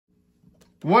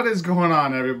What is going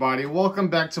on, everybody? Welcome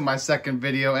back to my second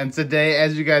video, and today,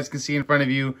 as you guys can see in front of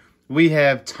you, we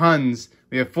have tons.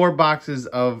 We have 4 boxes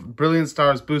of Brilliant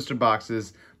Stars booster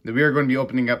boxes that we are going to be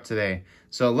opening up today.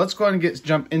 So let's go ahead and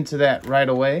jump into that right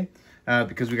away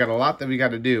because we got a lot that we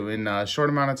got to do in a short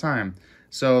amount of time.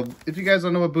 So if you guys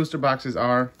don't know what booster boxes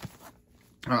are,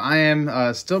 I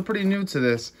am still pretty new to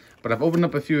this, but I've opened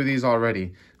up a few of these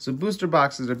already. So booster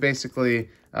boxes are basically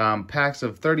packs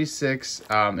of 36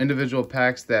 individual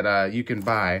packs that you can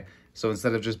buy. So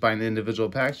instead of just buying the individual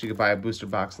packs, you can buy a booster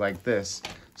box like this.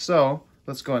 So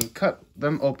let's go and cut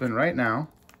them open right now.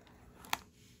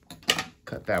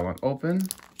 Cut that one open.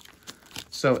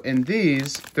 So in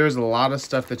these, there's a lot of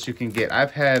stuff that you can get.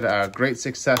 I've had great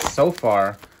success so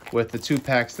far with the 2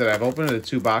 packs that I've opened, the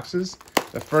 2 boxes.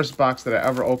 The first box that I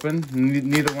ever opened,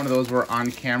 neither one of those were on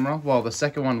camera. Well, the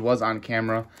second one was on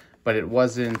camera, but it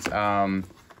wasn't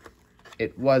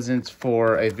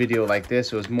for a video like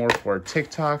this. It was more for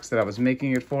TikToks that I was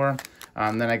making it for.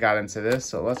 Then I got into this.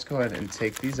 So let's go ahead and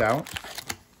take these out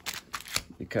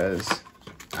because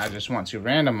I just want to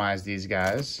randomize these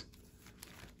guys.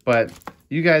 But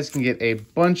you guys can get a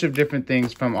bunch of different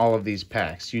things from all of these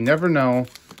packs. You never know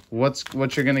what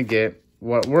you're gonna get.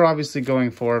 What we're obviously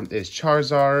going for is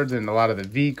Charizards and a lot of the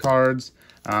V cards,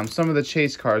 some of the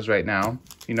chase cards right now.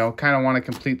 You know, kind of want to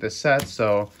complete the set,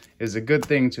 so it's a good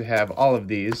thing to have all of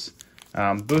these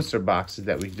booster boxes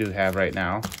that we do have right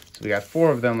now. So we got 4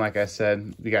 of them, like I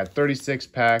said. We got 36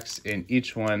 packs in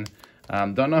each one.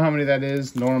 Don't know how many that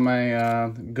is, nor am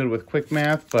I good with quick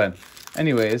math, but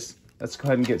anyways, let's go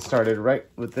ahead and get started right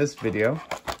with this video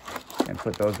and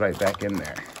put those right back in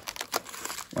there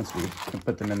once we can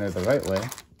put them in there the right way.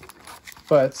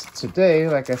 But today,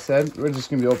 like I said, we're just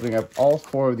gonna be opening up all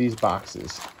 4 of these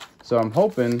boxes. So I'm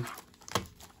hoping,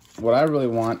 what I really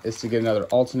want is to get another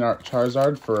alternate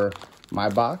Charizard for my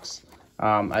box.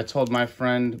 I told my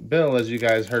friend Bill, as you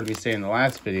guys heard me say in the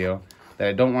last video, that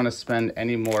I don't want to spend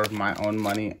any more of my own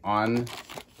money on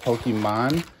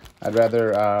Pokemon. I'd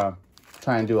rather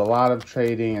try and do a lot of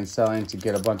trading and selling to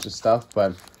get a bunch of stuff,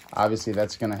 but obviously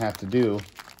that's gonna have to do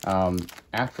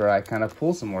after I kind of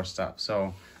pull some more stuff.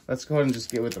 So let's go ahead and just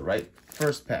get with the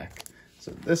first pack.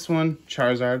 So this one,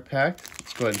 Charizard pack.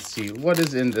 Let's go ahead and see what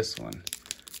is in this one.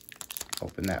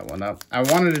 Open that one up. I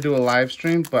wanted to do a live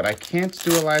stream, but I can't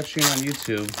do a live stream on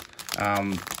YouTube.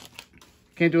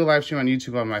 Can't do a live stream on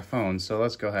YouTube on my phone, so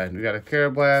let's go ahead. We got a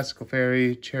Karrablast,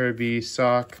 Clefairy, Cherubi,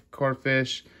 Sock,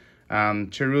 Corphish,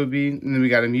 Cherubi, and then we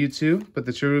got a Mewtwo, but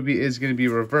the Cherubi is going to be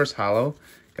reverse holo.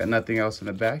 Got nothing else in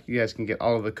the back. You guys can get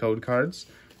all of the code cards.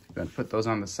 I'm going to put those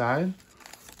on the side.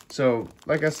 So,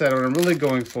 like I said, what I'm really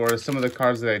going for is some of the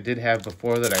cards that I did have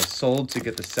before that I sold to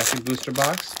get the second booster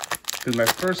box. Because my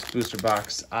first booster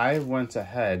box, I went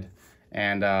ahead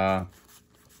and I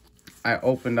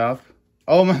opened up.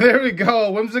 Oh, there we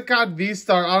go. Whimsicott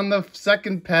V-Star on the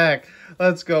second pack.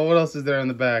 Let's go. What else is there in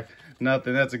the back?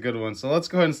 Nothing. That's a good one. So let's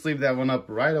go ahead and sleeve that one up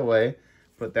right away.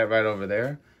 Put that right over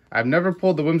there. I've never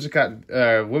pulled the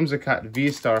Whimsicott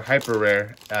V-Star Hyper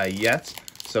Rare yet.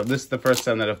 So this is the first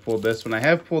time that I've pulled this one. I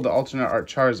have pulled the alternate art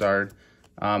Charizard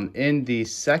in the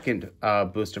second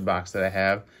booster box that I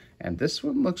have. And this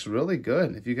one looks really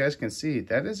good. If you guys can see,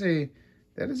 that is a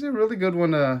really good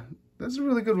one. That's a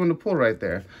really good one to pull right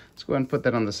there. Let's go ahead and put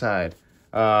that on the side.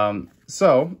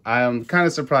 So I'm kind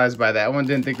of surprised by that one.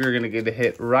 Didn't think we were gonna get a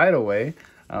hit right away.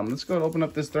 Let's go and open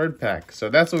up this third pack. So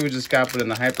that's what we just got, but in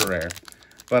the Hyper Rare.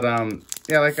 But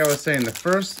yeah, like I was saying, the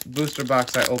first booster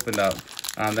box I opened up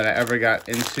that I ever got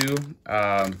into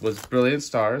was Brilliant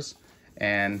Stars,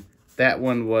 and that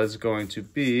one was going to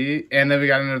be, and then we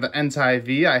got another Entei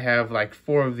V. I have like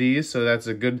 4 of these, so that's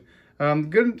a good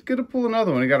to pull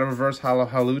another one. We got a reverse holo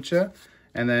Hawlucha,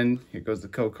 and then here goes the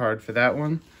code card for that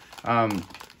one.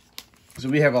 So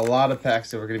we have a lot of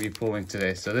packs that we're going to be pulling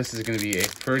today, so this is going to be a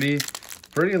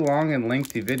pretty long and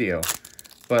lengthy video.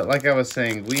 But like I was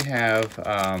saying, we have,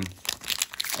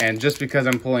 and just because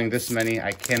I'm pulling this many,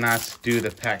 I cannot do the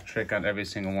pack trick on every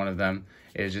single one of them.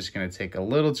 It's just going to take a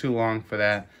little too long for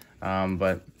that.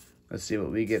 But let's see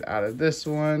what we get out of this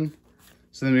one.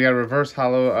 So then we got a reverse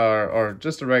holo, or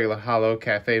just a regular holo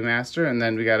Cafe Master. And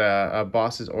then we got a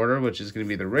Boss's Order, which is going to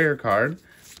be the rare card.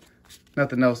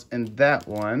 Nothing else in that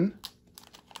one.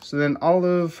 So then all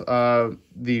of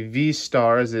the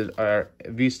V-Stars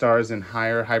and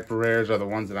higher Hyper Rares are the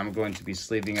ones that I'm going to be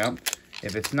sleeving up.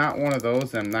 If it's not one of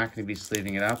those, then I'm not going to be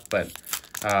sleeving it up. But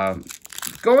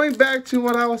going back to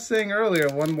what I was saying earlier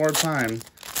one more time,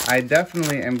 I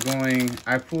definitely am going...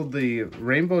 I pulled the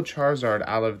Rainbow Charizard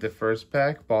out of the first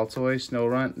pack. Baltoy,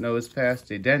 Snorunt, Nosepass,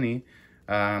 Dedenne,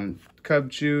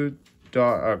 Cubchoo,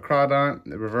 Crawdaunt,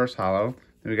 Reverse Holo.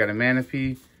 Then we got a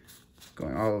Manaphy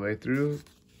going all the way through.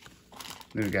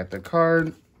 Then we got the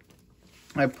card.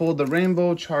 I pulled the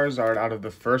Rainbow Charizard out of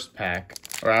the first pack,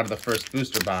 or out of the first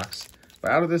booster box.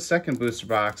 But out of this second booster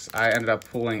box, I ended up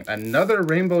pulling another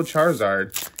Rainbow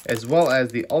Charizard, as well as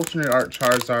the alternate art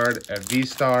Charizard, a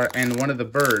V-Star, and one of the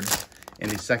birds in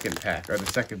the second pack, or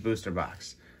the second booster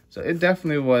box. So it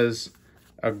definitely was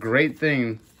a great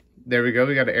thing. There we go,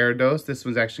 we got an Gyarados. This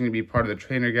one's actually going to be part of the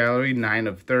trainer gallery, 9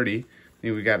 of 30.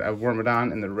 Then we got a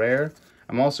Wormadon in the rare.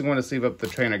 I'm also going to sleeve up the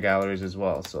trainer galleries as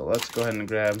well. So let's go ahead and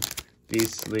grab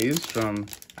these sleeves from,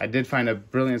 I did find a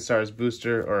Brilliant Stars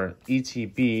booster, or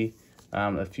ETB,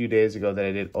 a few days ago that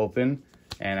I did open.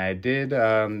 And I did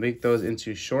make those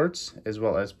into shorts, as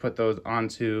well as put those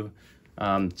onto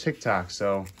TikTok.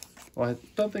 So, well, I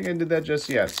don't think I did that just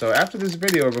yet. So after this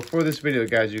video, or before this video,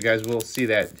 guys, you guys will see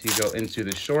that if you go into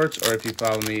the shorts, or if you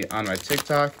follow me on my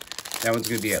TikTok. That one's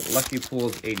going to be at Lucky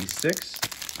Pools 86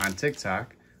 on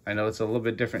TikTok. I know it's a little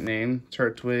bit different name.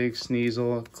 Turtwig,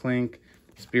 Sneasel, Clink,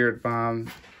 Spirit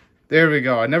Bomb. There we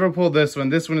go. I never pulled this one.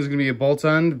 This one is going to be a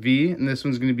Boltund V, and this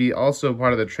one's going to be also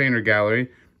part of the trainer gallery.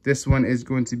 This one is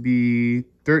going to be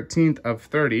 13th of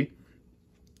 30.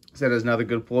 So that is another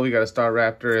good pull. We got a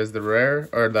Staraptor as the rare,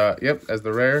 or the, yep, as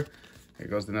the rare. Here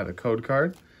goes another code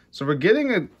card. So we're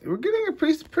getting a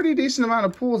pretty decent amount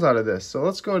of pulls out of this. So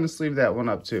let's go ahead and sleeve that one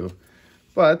up too.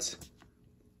 But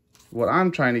what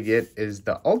I'm trying to get is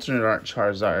the alternate art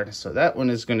Charizard. So that one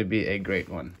is going to be a great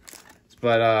one.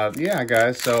 But yeah,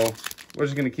 guys, so we're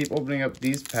just going to keep opening up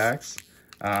these packs.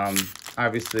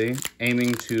 Obviously,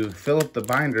 aiming to fill up the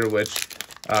binder, which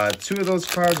 2 of those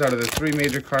cards out of the 3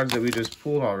 major cards that we just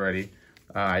pulled already,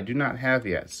 I do not have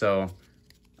yet. So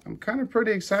I'm kind of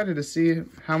pretty excited to see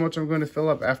how much I'm going to fill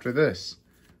up after this.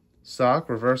 Sock,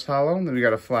 reverse holo. Then we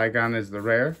got a Flygon as the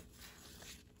rare.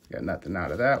 Got nothing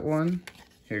out of that one.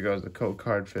 Here goes the code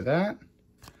card for that.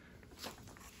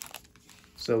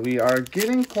 So we are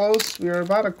getting close. We are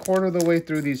about a quarter of the way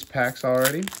through these packs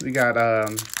already. We got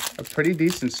a pretty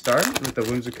decent start with the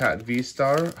Whimsicott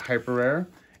V-Star Hyper Rare.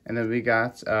 And then we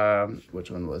got, which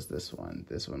one was this one?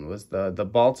 This one was the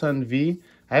Boltund V.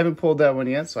 I haven't pulled that one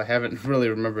yet, so I haven't really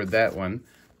remembered that one.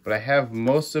 But I have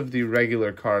most of the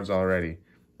regular cards already.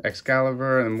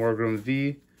 Excalibur and Morgrem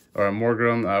V, or a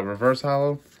Morgrem reverse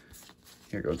holo.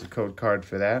 Here goes the code card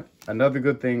for that. Another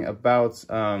good thing about,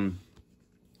 one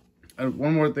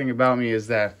more thing about me is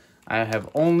that I have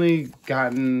only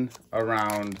gotten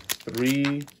around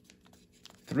three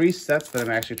sets that I'm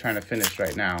actually trying to finish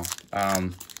right now.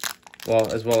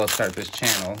 Well, as well as start this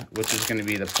channel, which is going to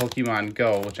be the Pokemon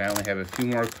Go, which I only have a few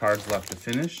more cards left to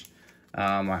finish.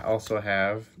 I also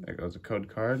have, there goes the code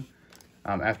card.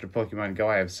 After Pokemon Go,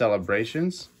 I have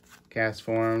Celebrations,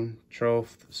 Castform,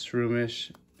 Troph,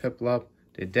 Shroomish, Piplup,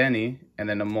 Dedenne, and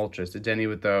then a Moltres. Dedenne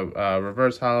with the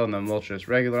reverse holo and the Moltres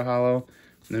regular holo.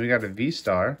 And then we got a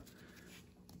V-Star.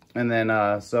 And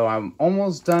then, so I'm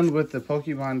almost done with the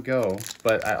Pokemon Go,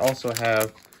 but I also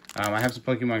have, I have some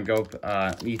Pokemon Go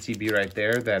ETB right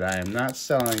there that I am not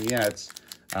selling yet,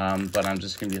 but I'm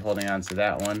just going to be holding on to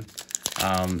that one.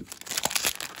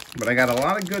 But I got a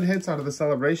lot of good hits out of the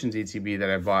Celebrations ETB that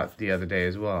I bought the other day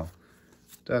as well.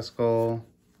 Duskull,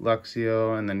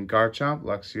 Luxio, and then Garchomp.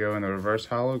 Luxio in the reverse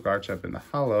holo, Garchomp in the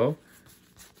holo.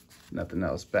 Nothing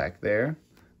else back there.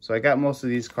 So I got most of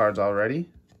these cards already.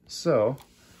 So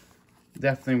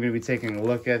definitely I'm going to be taking a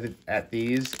look at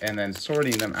these and then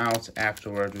sorting them out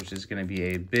afterward, which is going to be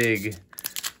a big,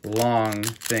 long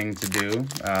thing to do.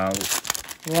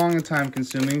 Long and time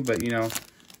consuming, but you know,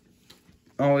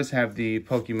 always have the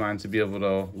Pokemon to be able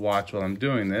to watch while I'm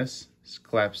doing this. It's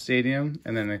Clap Stadium,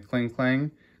 and then the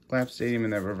Kling, Clap Stadium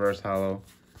in that reverse holo.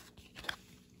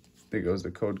 There goes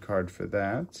the code card for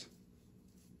that.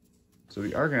 So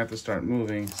we are going to have to start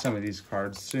moving some of these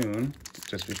cards soon,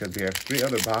 just because we have 3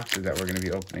 other boxes that we're going to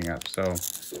be opening up. So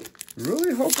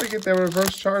really hope I get that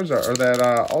reverse Charizard, or that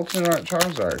alternate art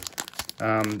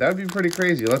Charizard. That would be pretty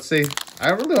crazy. Let's say, I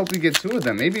really hope we get 2 of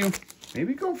them.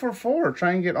 Maybe go for 4.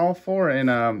 Try and get all 4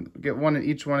 and get one in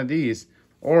each one of these.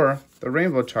 Or the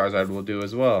Rainbow Charizard will do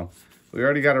as well. We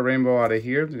already got a Rainbow out of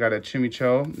here. We got a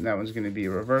Chimicho. And that one's going to be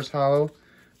a reverse holo.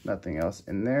 Nothing else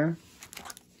in there.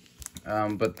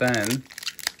 But then,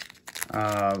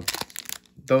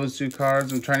 those 2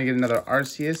 cards, I'm trying to get another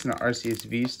Arceus and an Arceus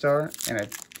V-Star. And I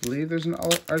believe there's an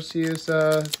Arceus,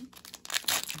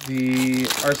 the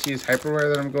Arceus Hyper Rare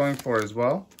that I'm going for as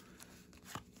well.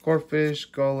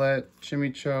 Corphish, Golett,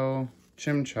 Chimicho,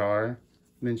 Chimchar,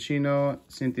 Minccino,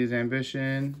 Cynthia's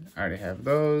Ambition. I already have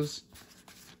those.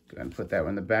 Go ahead and put that one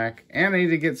in the back. And I need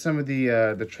to get some of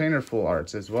the trainer full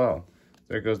arts as well.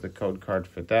 There goes the code card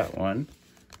for that one.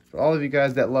 For all of you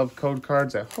guys that love code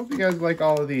cards, I hope you guys like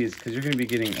all of these because you're going to be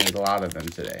getting a lot of them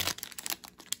today.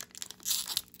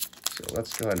 So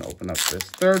let's go ahead and open up this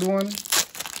third one.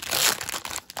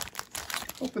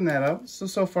 Open that up.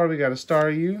 So far we got a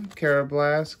Staryu,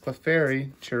 Karrablast,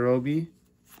 Clefairy, Cherubi.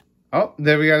 Oh,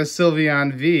 there we got a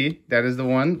Sylveon V. That is the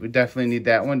one. We definitely need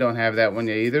that one. Don't have that one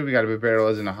yet either. We got a Bibarel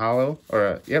as in a holo.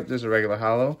 Yep, there's a regular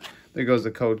holo. There goes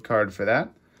the code card for that.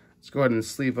 Let's go ahead and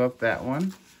sleeve up that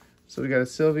one. So we got a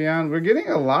Sylveon. We're getting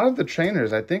a lot of the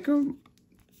trainers. I think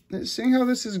seeing how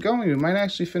this is going, we might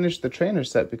actually finish the trainer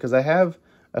set because I have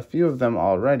a few of them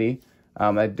already.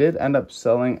 I did end up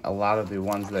selling a lot of the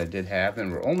ones that I did have,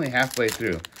 and we're only halfway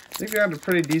through. I think we got a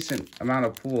pretty decent amount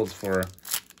of pools for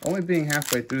only being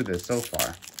halfway through this so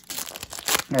far.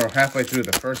 Or halfway through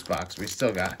the first box. We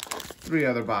still got 3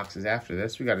 other boxes after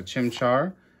this. We got a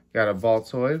Chimchar, got a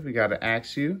Baltoy, we got an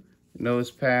Axew,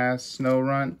 Nosepass,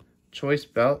 Snorunt, Choice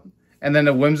Belt, and then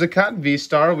a Whimsicott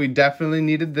V-Star. We definitely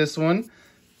needed this one.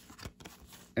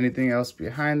 Anything else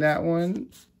behind that one?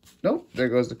 Nope, there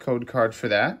goes the code card for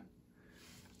that.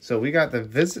 So we got the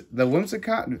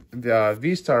Whimsicott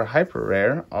V-Star Hyper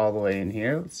Rare all the way in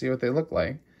here. Let's see what they look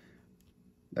like.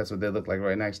 That's what they look like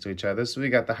right next to each other. So we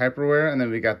got the Hyper Rare, and then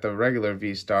we got the regular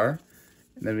V-Star.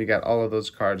 And then we got all of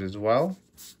those cards as well.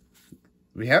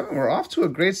 We're off to a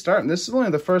great start, and this is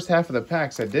only the first half of the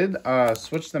packs. I did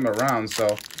switch them around,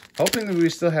 so hoping that we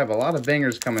still have a lot of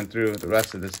bangers coming through the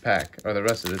rest of this pack, or the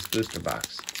rest of this booster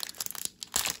box.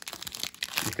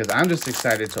 Because I'm just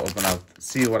excited to open up,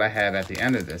 see what I have at the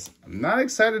end of this. I'm not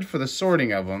excited for the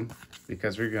sorting of them,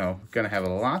 because we're gonna have a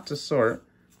lot to sort.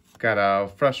 Got a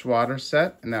Freshwater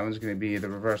set, and that one's gonna be the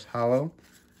reverse holo.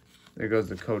 There goes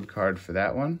the code card for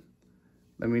that one.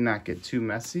 Let me not get too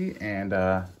messy and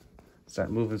start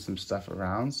moving some stuff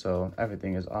around so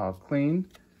everything is all clean.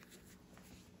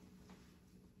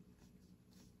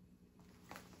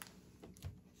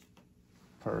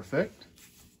 Perfect.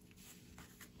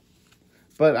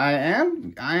 But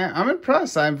I'm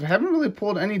impressed. I haven't really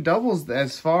pulled any doubles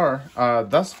thus far.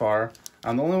 The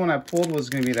only one I pulled was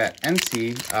going to be that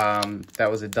NT.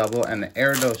 That was a double, and the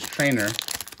Gyarados Trainer.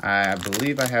 I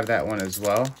believe I have that one as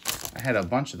well. I had a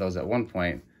bunch of those at one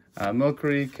point.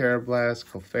 Milcery, Karrablast,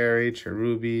 Clefairy,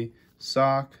 Cherubi,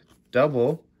 Sock,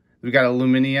 double. We got a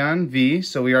Lumineon V,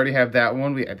 so we already have that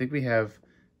one. I think we have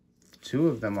 2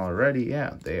 of them already.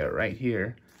 Yeah, they are right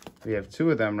here. We have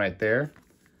 2 of them right there.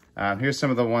 Here's some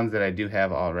of the ones that I do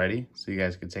have already, so you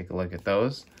guys can take a look at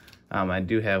those. I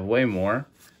do have way more,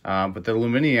 but the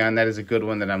Lumineon, that is a good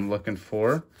one that I'm looking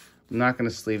for. I'm not going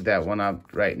to sleeve that one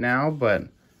up right now, but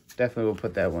definitely will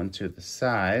put that one to the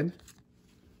side,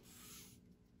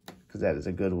 because that is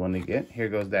a good one to get. Here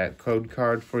goes that code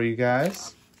card for you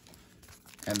guys.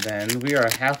 And then we are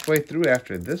halfway through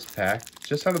after this pack.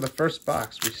 Just out of the first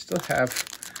box, we still have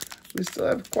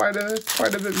quite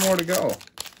a bit more to go.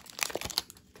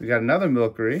 We got another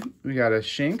Milcery, we got a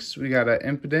Shinx, we got an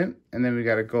Impidimp, and then we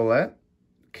got a Golett,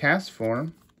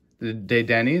 Castform, the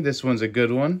Dedenne. This one's a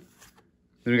good one.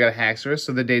 Then we got a Haxorus.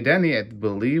 So the Dedenne, I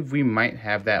believe we might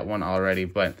have that one already,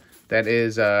 but that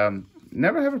is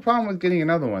never have a problem with getting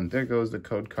another one. There goes the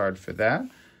code card for that.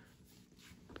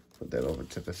 Put that over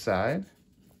to the side.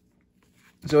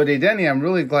 So a Dedenne, I'm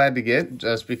really glad to get,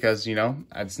 just because, you know,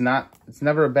 it's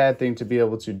never a bad thing to be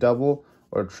able to double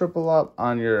or triple up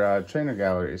on your trainer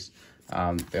galleries.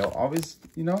 They'll always,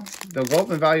 you know, they'll go up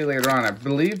in value later on. I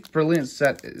believe Brilliant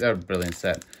Stars is going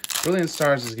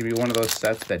to be one of those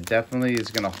sets that definitely is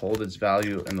going to hold its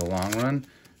value in the long run.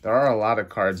 There are a lot of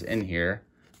cards in here.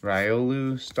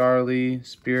 Riolu, Starly,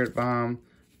 Spirit Bomb,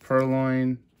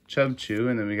 Purloin, Chubchoo,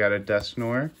 and then we got a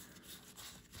Dusknoir.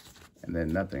 And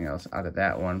then nothing else out of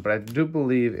that one. But I do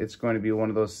believe it's going to be one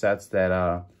of those sets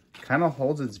that kind of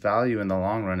holds its value in the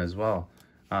long run as well.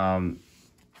 At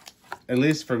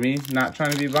least for me, not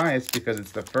trying to be biased because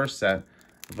it's the first set.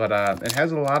 But it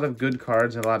has a lot of good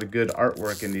cards and a lot of good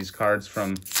artwork in these cards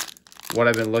from what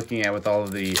I've been looking at with all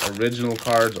of the original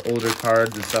cards, older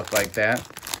cards, and stuff like that.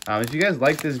 If you guys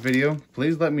like this video,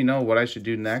 please let me know what I should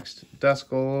do next.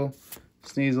 Duskull,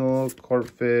 Sneasel,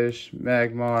 Corphish,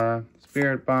 Magmar,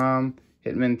 Spirit Bomb,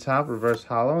 Hitmontop, Reverse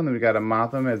Holo, and then we got a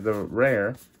Mothim as the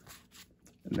rare.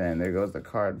 And then there goes the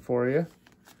card for you.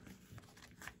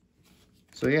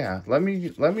 So yeah, let me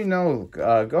know.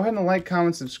 Go ahead and like,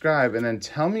 comment, subscribe, and then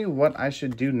tell me what I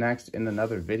should do next in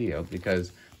another video,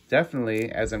 because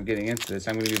definitely as I'm getting into this,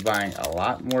 I'm going to be buying a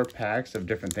lot more packs of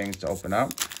different things to open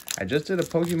up. I just did a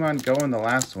Pokemon Go in the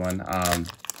last one. I'm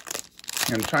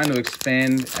trying to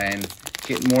expand and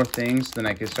get more things, so then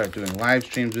I can start doing live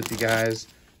streams with you guys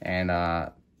and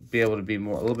be able to be a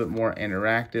little bit more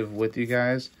interactive with you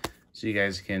guys. So you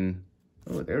guys can,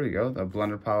 oh, there we go, the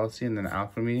Blunder Policy and then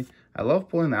Alchemy. I love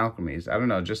pulling the Alchemies. I don't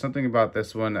know, just something about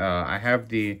this one. I have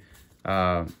the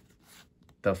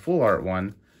full art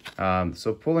one,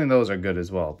 so pulling those are good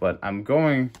as well. But I'm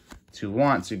going to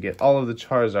want to get all of the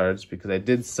Charizards because I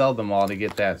did sell them all to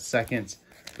get that second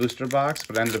booster box,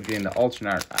 but I ended up getting the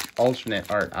alternate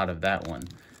art out of that one.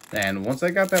 And once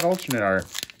I got that alternate art,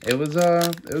 it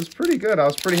was pretty good. I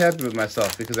was pretty happy with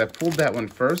myself because I pulled that one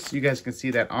first. You guys can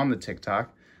see that on the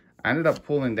TikTok. I ended up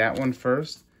pulling that one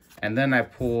first, and then I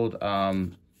pulled, there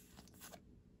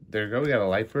you go, we got a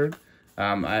Lightbird.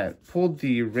 I pulled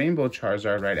the Rainbow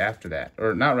Charizard right after that,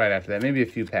 or not right after that, maybe a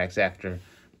few packs after.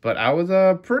 But I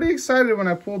was pretty excited when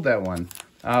I pulled that one.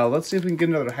 Let's see if we can get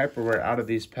another Hyper Rare out of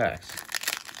these packs.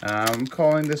 I'm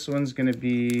calling this one's going to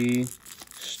be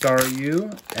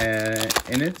Staryu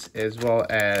in it, as well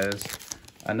as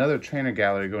another Trainer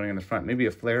Gallery going in the front. Maybe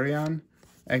a Flareon,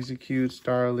 Execute,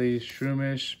 Starly,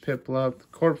 Shroomish, Piplup,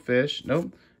 Corphish.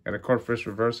 Nope, got a Corphish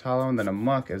Reverse Holo, and then a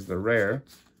Muck as the rare.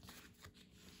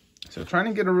 So trying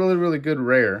to get a really, really good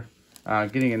rare.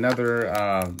 Getting another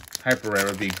Hyper Rare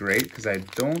would be great because I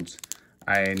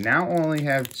now only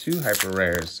have 2 Hyper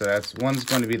Rares. So that's one's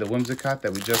going to be the Whimsicott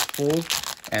that we just pulled,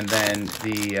 and then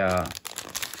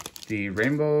the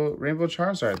Rainbow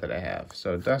Charizard that I have.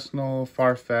 So Dusknoll,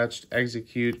 Farfetch'd,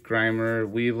 Execute, Grimer,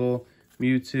 Weevil,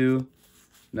 Mewtwo,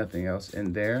 nothing else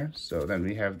in there. So then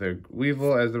we have the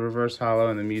Weevil as the reverse holo,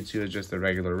 and the Mewtwo is just the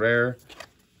regular rare.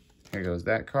 Here goes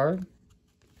that card.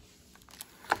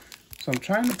 So I'm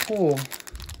trying to pull.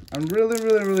 I'm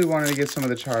really wanting to get some of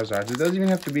the Charizards. It doesn't even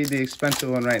have to be the expensive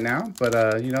one right now,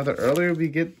 but you know, the earlier we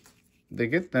get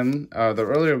them,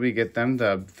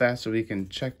 the faster we can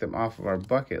check them off of our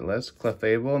bucket list.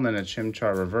 Clefable, and then a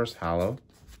Chimchar reverse holo.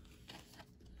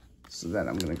 So then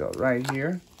I'm gonna go right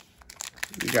here.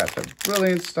 We got the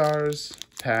Brilliant Stars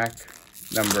pack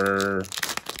number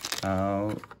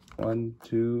 1,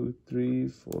 2, 3,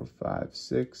 4, 5,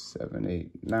 6, 7, 8,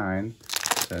 9.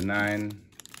 So 9,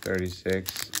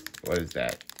 36, what is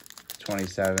that?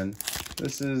 27.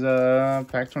 This is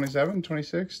pack 27,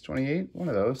 26, 28, one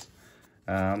of those.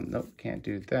 Nope, can't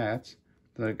do that.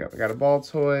 Then we got a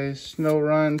Baltoy,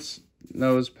 Snorunt,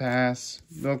 Nose Pass,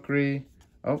 Milcery,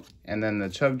 oh, and then the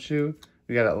Chubchoo.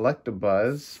 We got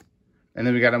Electabuzz, and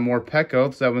then we got a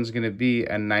Morpeko, so that one's going to be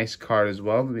a nice card as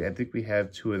well. I think we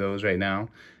have 2 of those right now.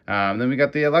 Then we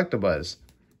got the Electabuzz,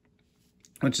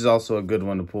 which is also a good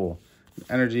one to pull.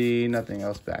 Energy, nothing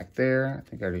else back there. I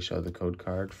think I already showed the code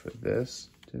card for this.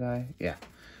 Did I? Yeah.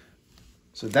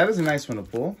 So that is a nice one to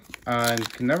pull. And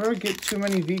can never get too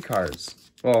many V cards.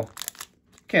 Well,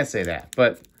 can't say that,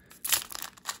 but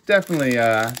definitely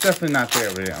not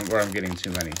there where I'm getting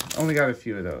too many. Only got a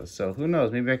few of those. So who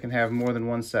knows? Maybe I can have more than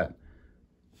one set.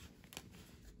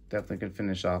 Definitely can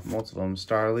finish off multiple of them.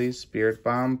 Starly, Spirit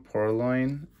Bomb,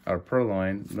 Purloin,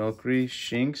 Milcery,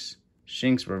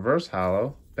 Shinx reverse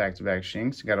holo. Back-to-back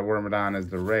Shinx. Got a Wormadon as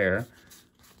the rare.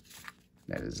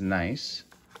 That is nice.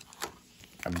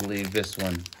 I believe this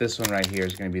one right here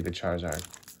is going to be the Charizard.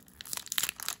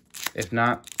 If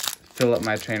not, fill up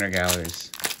my trainer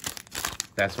galleries.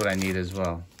 That's what I need as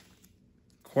well.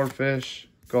 Corphish,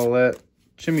 Golett,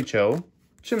 Chimicho,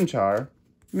 Chimchar,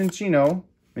 Minccino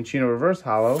reverse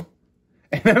holo.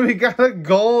 And then we got a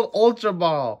gold Ultra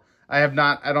Ball. I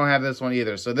don't have this one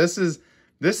either. So this is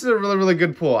a really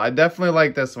good pull. I definitely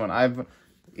like this one.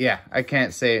 I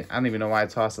can't say, I don't even know why I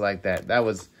tossed it like that. That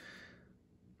was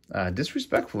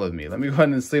disrespectful of me. Let me go ahead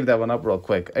and sleeve that one up real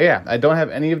quick. Yeah, I don't have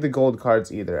any of the gold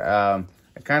cards either. I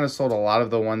kind of sold a lot of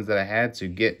the ones that I had to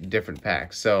get different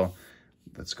packs. So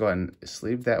let's go ahead and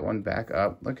sleeve that one back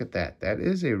up. Look at that. That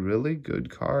is a really good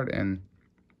card. And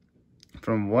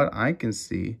from what I can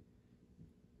see,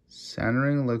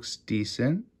 centering looks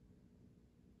decent.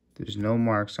 There's no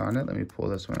marks on it. Let me pull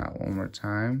this one out one more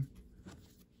time.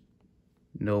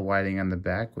 No whiting on the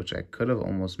back, which I could have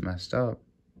almost messed up.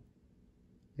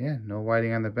 Yeah, no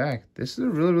whiting on the back. This is a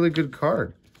really good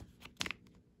card.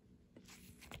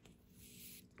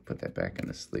 Put that back in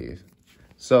the sleeve.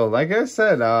 So, like I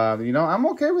said, you know, I'm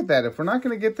okay with that. If we're not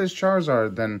going to get this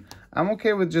Charizard, then I'm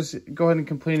okay with just go ahead and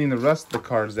completing the rest of the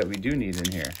cards that we do need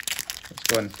in here. Let's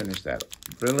go ahead and finish that.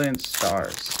 Brilliant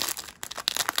Stars.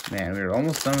 Man, we were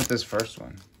almost done with this first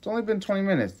one. It's only been 20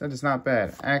 minutes. That is not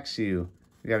bad. Axew.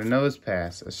 We got a Nose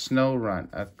Pass, a Snorunt,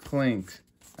 a Clink,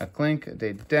 a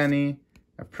Dedenne,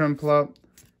 a Prinplup.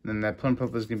 And then that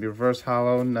Prinplup is going to be reverse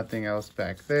holo. Nothing else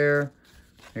back there.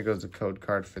 Here goes the code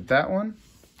card for that one.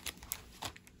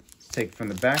 Let's take from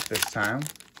the back this time.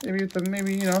 Maybe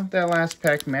you know, that last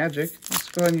pack magic. Let's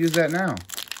go ahead and use that now.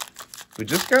 we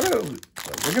just gotta,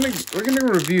 we're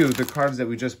gonna review the cards that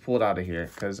we just pulled out of here,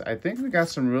 because I think we got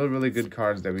some really good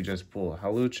cards that we just pulled.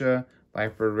 Hawlucha,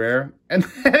 Viper Rare, and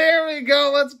there we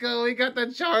go. Let's go. We got the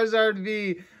Charizard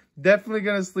V. Definitely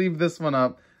gonna sleeve this one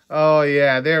up. Oh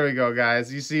yeah, there we go,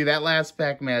 guys. You see that last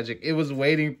pack magic? It was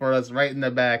waiting for us right in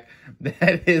the back.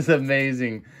 That is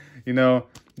amazing. You know,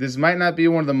 this might not be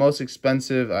one of the most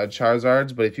expensive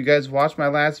Charizards, but if you guys watched my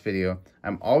last video,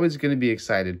 I'm always going to be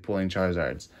excited pulling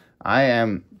Charizards.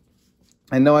 I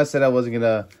know I said I wasn't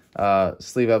going to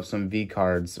sleeve up some V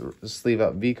cards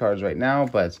right now,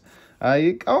 but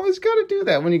you always got to do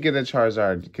that when you get a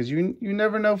Charizard, because you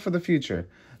never know for the future.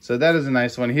 So that is a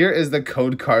nice one. Here is the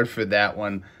code card for that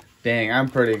one. Dang, I'm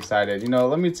pretty excited. You know,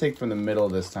 let me take from the middle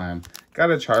this time. Got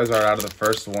a Charizard out of the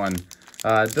first one.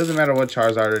 It doesn't matter what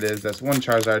Charizard it is. That's one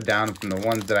Charizard down from the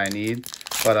ones that I need.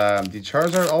 But the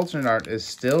Charizard alternate art is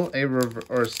still a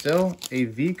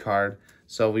V card.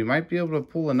 So we might be able to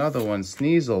pull another one.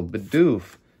 Sneasel,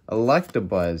 Bidoof,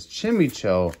 Electabuzz,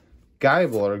 Chimicho,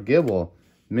 Gibble,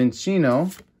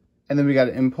 Minccino. And then we got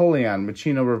Empoleon,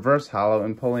 Minccino reverse holo,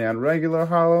 Empoleon regular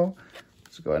holo.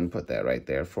 Let's go ahead and put that right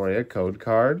there for you. Code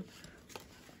card.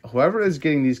 Whoever is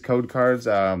getting these code cards,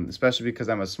 especially because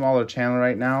I'm a smaller channel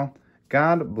right now,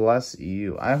 God bless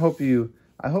you. I hope you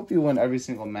win every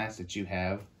single match that you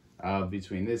have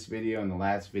between this video and the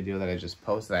last video that I just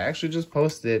posted. I actually just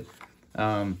posted.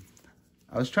 I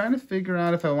was trying to figure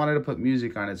out if I wanted to put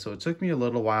music on it, so it took me a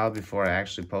little while before I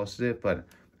actually posted it, but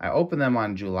I opened them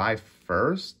on July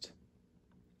 1st.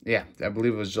 Yeah, I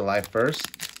believe it was July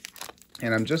 1st.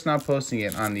 And I'm just now posting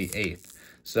it on the 8th.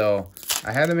 So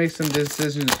I had to make some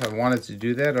decisions if I wanted to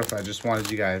do that or if I just wanted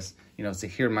you guys, you know, to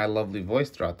hear my lovely voice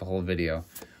throughout the whole video.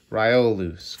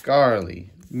 Riolu, Scarly,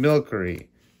 Milcery,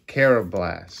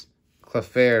 Karrablast,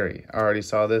 Clefairy. I already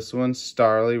saw this one.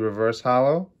 Starly, reverse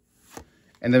holo.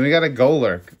 And then we got a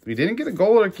Golurk. We didn't get a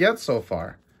Golurk yet so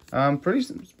far.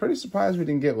 Pretty surprised we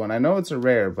didn't get one. I know it's a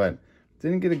rare, but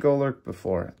didn't get a Golurk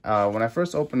before. When I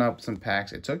first opened up some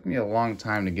packs, it took me a long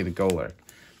time to get a Golurk.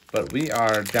 But we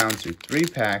are down to 3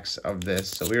 packs of this.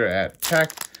 So we are at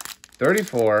pack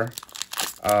 34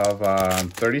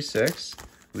 of 36.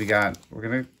 We're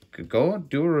going to go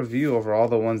do a review over all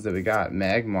the ones that we got.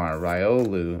 Magmar,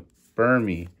 Riolu,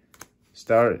 Burmy,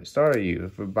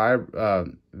 Staryu,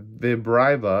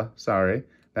 Vibriva, sorry.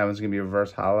 That one's going to be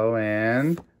reverse holo.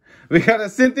 And we got a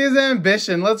Cynthia's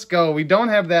Ambition. Let's go. We don't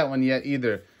have that one yet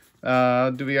either.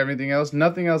 Do we have anything else?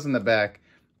 Nothing else in the back.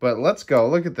 But let's go.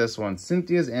 Look at this one.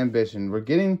 Cynthia's Ambition. We're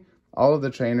getting all of the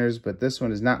trainers, but this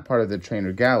one is not part of the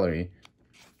trainer gallery.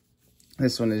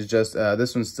 This one is just,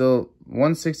 this one's still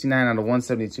 169 out of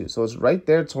 172. So it's right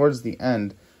there towards the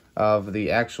end of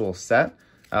the actual set.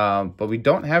 But we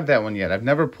don't have that one yet. I've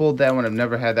never pulled that one. I've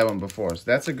never had that one before. So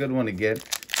that's a good one to get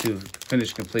to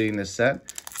finish completing this set.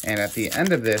 And at the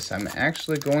end of this, I'm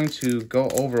actually going to go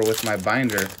over with my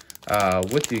binder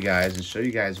with you guys and show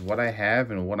you guys what I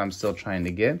have and what I'm still trying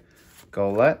to get.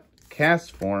 Golett,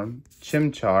 Castform,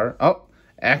 Chimchar. Oh,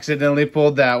 accidentally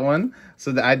pulled that one.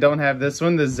 So that I don't have this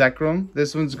one, the Zekrom.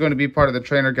 This one's going to be part of the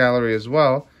trainer gallery as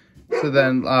well. So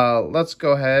then let's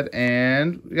go ahead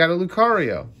and we got a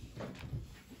Lucario.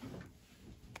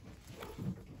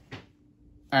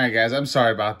 All right, guys, I'm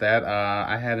sorry about that.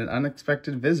 I had an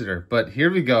unexpected visitor, but here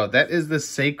we go. That is the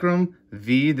Sacrum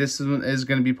V. This one is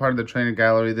going to be part of the trainer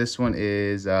gallery. This one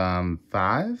is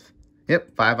 5.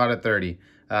 Yep, 5 out of 30.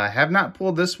 I have not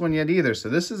pulled this one yet either, so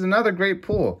this is another great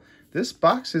pull. This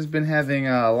box has been having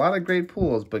a lot of great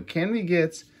pulls, but can we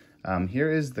get... here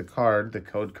is the card, the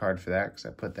code card for that, because I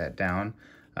put that down.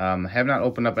 I have not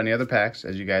opened up any other packs,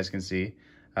 as you guys can see.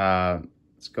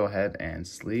 Let's go ahead and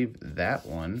sleeve that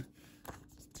one.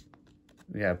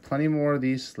 We have plenty more of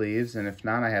these sleeves, and if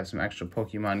not, I have some extra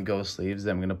Pokemon Go sleeves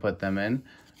that I'm going to put them in.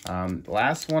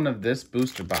 Last one of this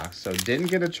booster box. So didn't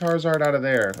get a Charizard out of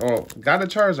there. Oh, got a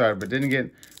Charizard, but didn't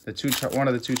get the one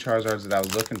of the 2 Charizards that I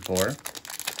was looking for.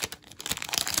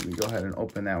 Let me go ahead and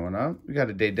open that one up. We got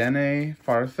a Dedenne,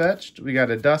 Farfetch'd. We got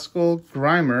a Duskull,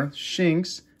 Grimer,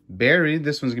 Shinx, Barry.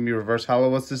 This one's going to be reverse holo.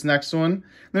 What's this next one?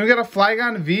 Then we got a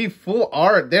Flygon V full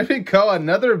art. There we go.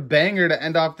 Another banger to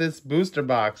end off this booster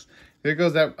box. Here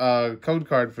goes that code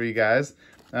card for you guys.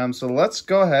 So let's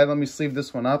go ahead. Let me sleeve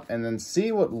this one up and then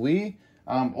see what we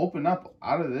open up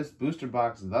out of this booster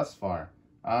box thus far.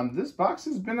 This box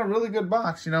has been a really good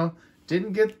box, you know.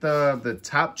 Didn't get the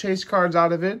top chase cards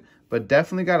out of it, but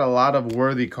definitely got a lot of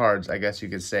worthy cards, I guess you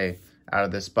could say, out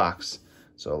of this box.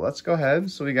 So let's go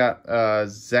ahead. So we got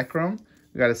Zekrom.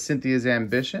 We got a Cynthia's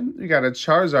Ambition. We got a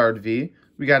Charizard V.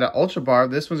 We got an Ultra Bar.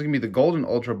 This one's going to be the Golden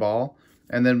Ultra Ball.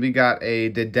 And then we got a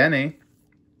Dedenne,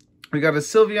 We got a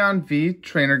Sylveon V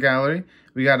Trainer Gallery.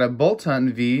 We got a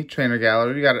Boltund V Trainer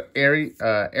Gallery. We got an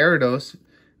Ariados.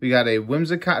 We got a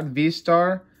Whimsicott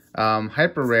V-Star,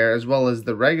 Hyper Rare, as well as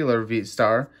the regular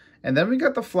V-Star. And then we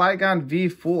got the Flygon V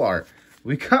Full Art.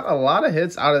 We got a lot of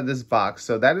hits out of this box,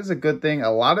 so that is a good thing.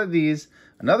 A lot of these,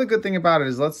 another good thing about it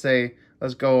is, let's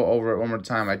go over it one more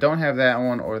time. I don't have that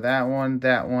one or that one,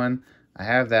 that one. I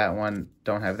have that one,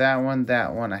 don't have that one,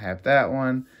 that one. I have that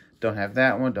one, don't have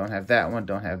that one, don't have that one,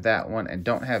 don't have that one, and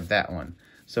don't have that one.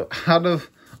 So out of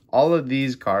all of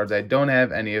these cards, I don't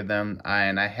have any of them,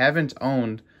 and I haven't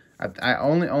owned, I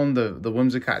only owned the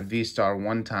Whimsicott V-Star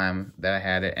one time that I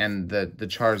had it, and the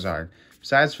Charizard.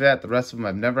 Besides for that, the rest of them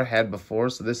I've never had before,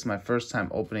 so this is my first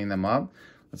time opening them up.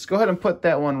 Let's go ahead and put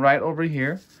that one right over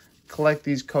here. Collect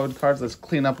these code cards. Let's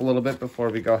clean up a little bit before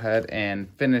we go ahead and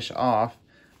finish off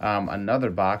another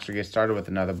box, or get started with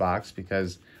another box,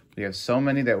 because we have so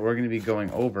many that we're going to be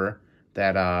going over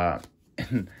that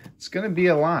it's going to be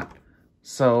a lot.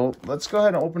 So let's go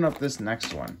ahead and open up this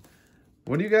next one.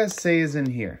 What do you guys say is in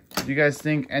here? Do you guys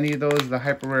think any of those, the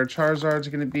Hyper Rare Charizards, are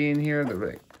going to be in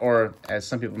here? Or, as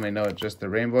some people may know it, just the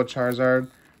Rainbow Charizard.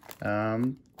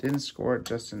 Didn't score it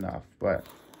just enough, but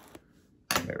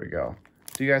there we go.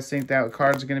 Do you guys think that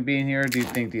card's going to be in here? Do you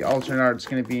think the alternate art's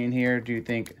going to be in here? Do you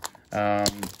think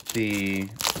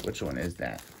which one is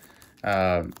that?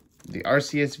 The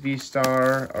Arceus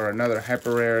V-Star or another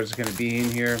Hyper Rare is going to be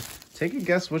in here? Take a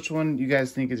guess which one you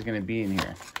guys think is going to be in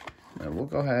here. And we'll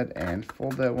go ahead and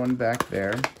fold that one back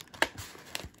there.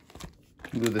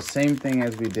 Do the same thing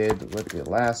as we did with the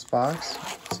last box.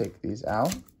 Take these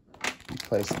out and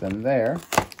place them there.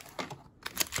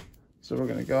 So we're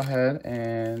going to go ahead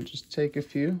and just take a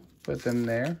few, put them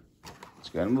there.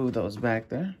 Just going to move those back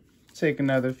there. Take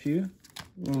another few,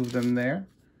 move them there.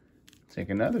 Take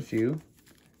another few,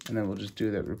 and then we'll just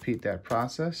do that, repeat that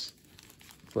process.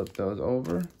 Flip those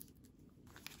over.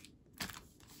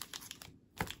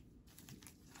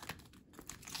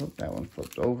 Oh, that one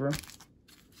flipped over.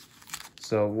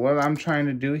 So what I'm trying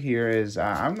to do here is,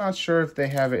 I'm not sure if they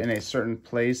have it in a certain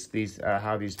place,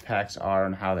 how these packs are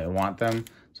and how they want them.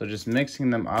 So just mixing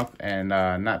them up and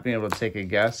not being able to take a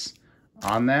guess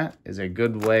on that is a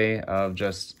good way of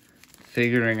just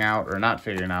figuring out, or not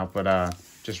figuring out, but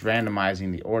just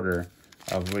randomizing the order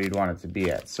of where you'd want it to be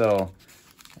at. So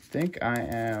I think I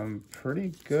am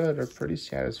pretty good, or pretty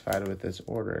satisfied with this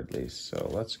order at least. So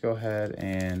let's go ahead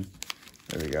and,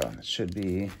 there we go. It should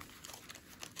be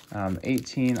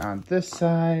 18 on this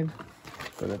side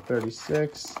for the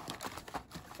 36.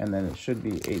 And then it should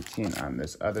be 18 on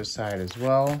this other side as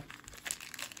well,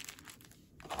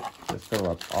 to fill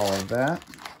up all of that.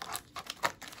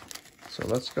 So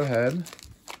let's go ahead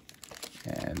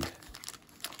and,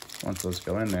 once those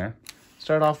go in there,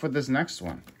 start off with this next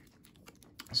one.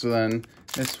 So then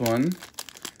this one,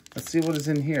 let's see what is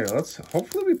in here.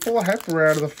 Hopefully we pull a Hyper Rare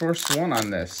out of the first one on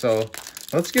this. So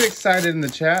let's get excited in the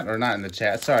chat, or not in the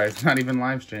chat, sorry, it's not even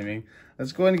live streaming.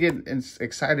 Let's go ahead and get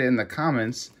excited in the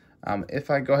comments. If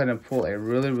I go ahead and pull a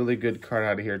really, really good card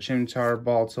out of here. Chimchar,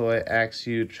 Baltoy,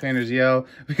 Axew, Trainer's Yell.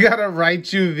 We got a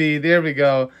Raichu V. There we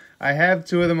go. I have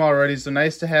 2 of them already, so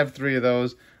nice to have 3 of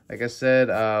those. Like I said,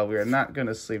 we are not going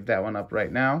to sleeve that one up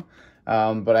right now.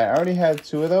 But I already had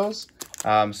 2 of those.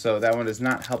 So that one does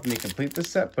not help me complete the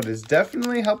set, but it's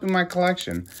definitely helping my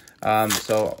collection.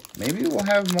 So maybe we'll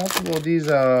have multiple of these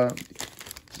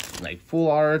like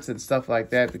full arts and stuff like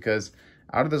that, because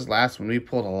out of this last one, we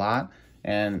pulled a lot.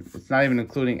 And it's not even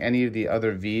including any of the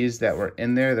other Vs that were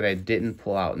in there that I didn't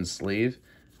pull out and sleeve.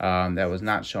 That was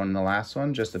not shown in the last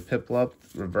one, just a Piplup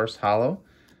reverse holo.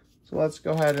 So let's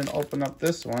go ahead and open up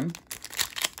this one.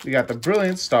 We got the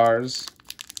Brilliant Stars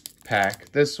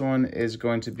pack. This one is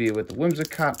going to be with the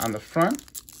Whimsicott on the front.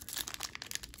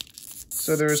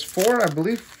 So there's 4, I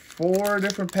believe, 4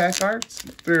 different pack arts,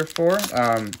 3 or 4.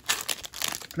 I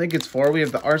think it's 4. We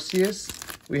have the Arceus.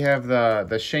 We have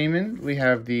the Shaman, we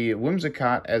have the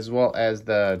Whimsicott, as well as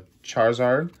the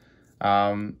Charizard.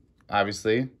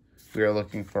 Obviously, we are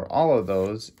looking for all of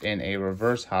those in a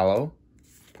reverse holo.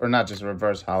 Or not just a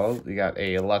reverse holo. We got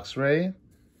a Luxray, and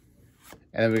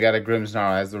then we got a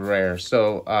Grimmsnarl as the rare.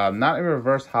 So, not a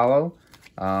reverse holo.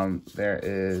 There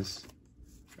is...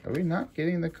 Are we not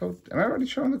getting the code? Am I already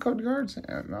showing the code cards?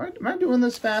 Am I doing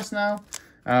this fast now?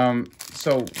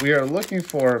 So we are looking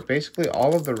for basically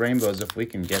all of the rainbows if we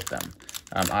can get them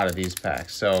out of these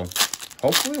packs. So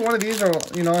hopefully one of these are,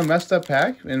 you know, a messed up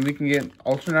pack and we can get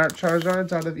alternate art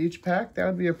Charizards out of each pack. That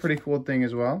would be a pretty cool thing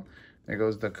as well. There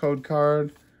goes the code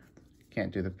card.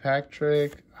 Can't do the pack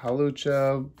trick.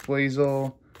 Hawlucha,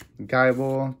 Weasel,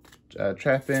 Guyball,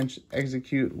 Trapinch,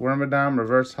 Execute, Wormadam,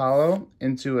 Reverse Hollow.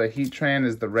 Into a Heatran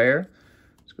is the rare.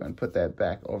 Just go ahead and put that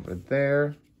back over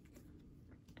there.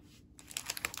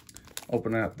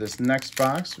 Opening up this next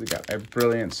box, we got a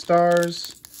Brilliant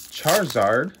Stars.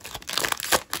 Charizard.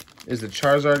 Is the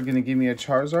Charizard going to give me a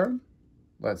Charizard?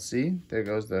 Let's see. There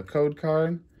goes the code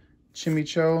card.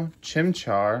 Chimicho,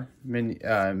 Chimchar,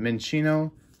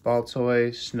 Minchino, Baltoy,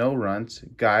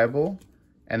 Snorunt, Guyball.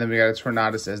 And then we got a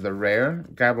Tornadus as the rare.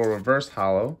 Guyball Reverse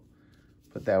Hollow.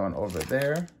 Put that one over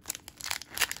there.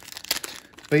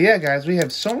 But yeah, guys, we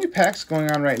have so many packs going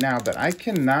on right now that I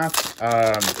cannot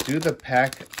do the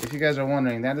pack. If you guys are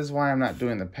wondering, that is why I'm not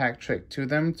doing the pack trick to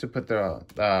them, to put the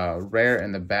rare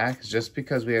in the back. Just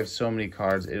because we have so many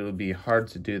cards, it would be hard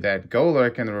to do that.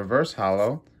 Golurk in the Reverse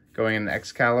Hollow, going in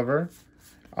Excalibur,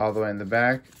 all the way in the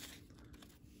back.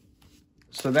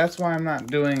 So that's why I'm not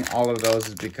doing all of those,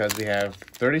 is because we have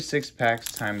 36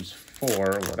 packs times 4,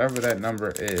 whatever that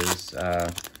number is.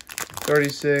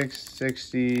 36,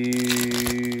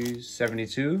 60,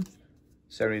 72,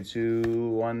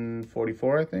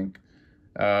 144, I think.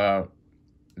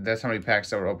 That's how many packs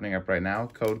that we're opening up right now,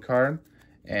 code card.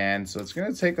 And so it's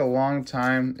going to take a long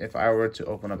time if I were to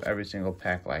open up every single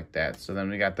pack like that. So then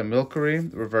we got the Milcery,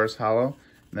 Reverse Hollow,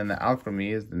 and then the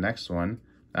Alchemy is the next one.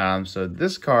 So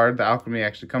this card, the Alchemy,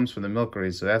 actually comes from the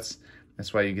Milcery, so that's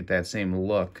why you get that same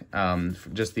look,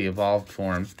 just the evolved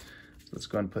form. So let's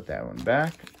go ahead and put that one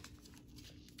back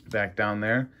down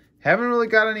there. Haven't really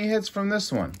got any hits from this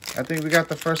one. I think we got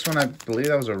the first one, I believe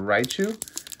that was a Raichu.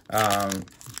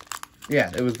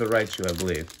 Yeah, it was the Raichu, I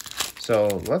believe.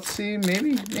 So let's see,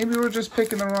 maybe we're just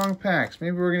picking the wrong packs.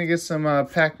 Maybe we're gonna get some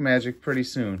pack magic pretty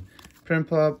soon.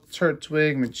 Prinplup,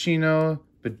 Turtwig, Machino,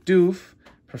 Bidoof,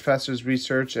 Professor's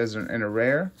Research as in a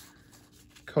rare.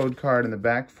 Code card in the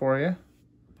back for you.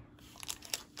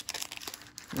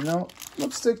 You know,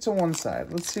 let's stick to one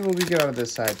side. Let's see what we get out of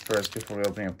this side first before we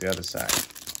open up the other side.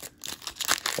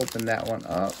 Open that one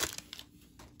up.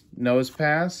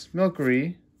 Nosepass,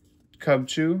 Milcery,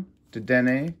 Cubchoo,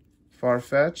 Dedenne,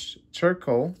 Farfetch,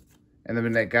 Turkle, and then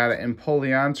we got an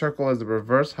Empoleon. Turkle as the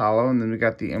Reverse Hollow, and then we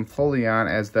got the Empoleon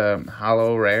as the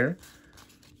Hollow Rare.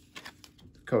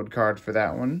 Code card for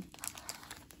that one.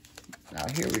 Now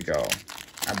here we go.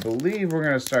 I believe we're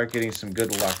gonna start getting some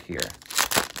good luck here.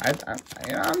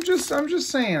 I'm just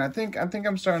saying. I think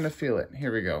I'm starting to feel it.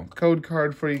 Here we go. Code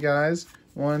card for you guys.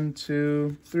 1,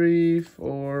 2, 3,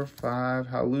 4, 5.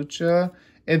 Hawlucha.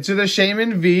 Into the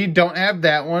Shaman V. Don't have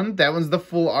that one. That one's the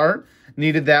full art.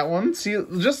 Needed that one. See,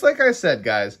 just like I said,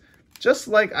 guys. Just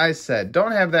like I said.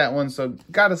 Don't have that one, so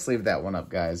gotta sleeve that one up,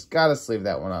 guys. Gotta sleeve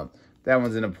that one up. That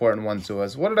one's an important one to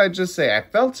us. What did I just say? I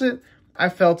felt it,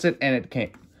 and it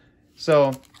came.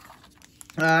 So,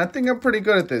 I think I'm pretty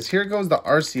good at this. Here goes the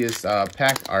Arceus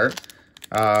pack art.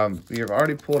 We've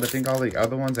already pulled, I think, all the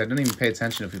other ones. I didn't even pay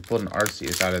attention if we pulled an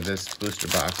Arceus out of this booster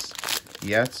box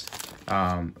yet.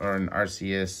 Or an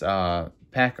Arceus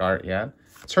pack art yet.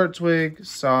 Turtwig,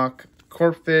 Sock,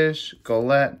 Corphish,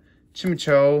 Golett,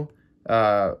 Chimicho.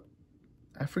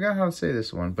 I forgot how to say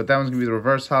this one, but that one's going to be the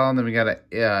Reverse Hollow. And then we got a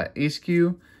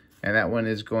Eiscue, and that one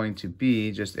is going to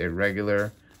be just a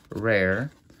regular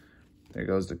rare. There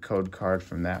goes the code card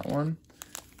from that one.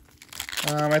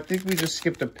 I think we just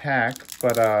skipped a pack,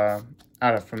 but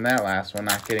from that last one,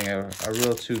 not getting a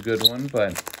real too good one.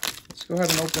 But let's go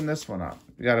ahead and open this one up.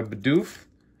 We got a Bidoof,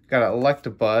 got an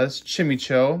Electabuzz,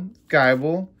 Chimicho,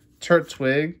 Guyball,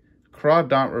 Turtwig,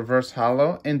 Crawdaunt Reverse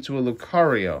Hollow, into a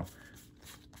Lucario.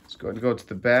 Let's go ahead and go to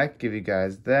the back, give you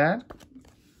guys that.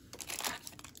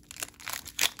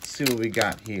 Let's see what we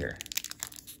got here.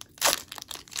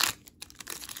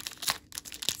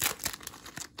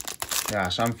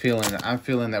 Gosh, I'm feeling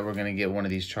that we're gonna get one of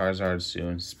these Charizards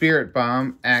soon. Spirit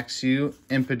Bomb, Axew,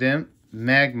 Impidimp,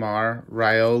 Magmar,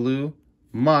 Riolu,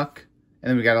 Muck, and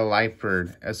then we got a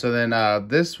Lightbird. So then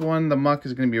this one, the Muck,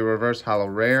 is gonna be a Reverse Hollow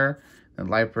rare, and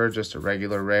Lightbird just a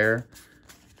regular rare.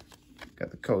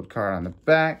 Got the code card on the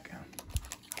back.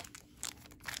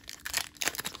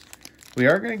 We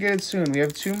are gonna get it soon. We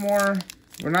have 2 more.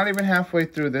 We're not even halfway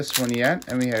through this one yet,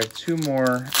 and we have 2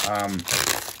 more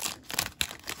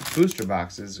booster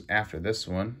boxes after this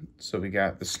one. So we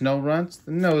got the Snorunt,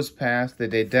 the Nosepass, the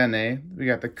Dedenne, we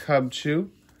got the Cubchoo,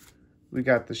 we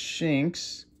got the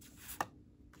Shinx,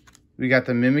 we got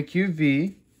the Mimikyu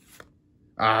V.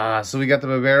 So we got the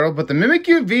Bibarel, but the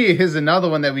Mimikyu V is another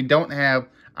one that we don't have.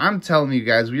 I'm telling you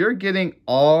guys, we are getting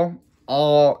all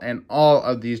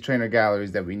of these trainer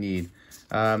galleries that we need.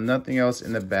 Nothing else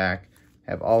in the back.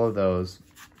 Have all of those.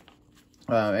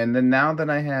 And then now that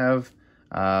I have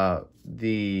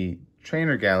the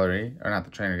trainer gallery, or not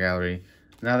the trainer gallery,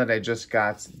 now that I just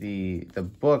got the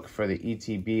book for the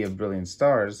ETB of Brilliant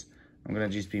Stars, I'm going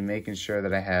to just be making sure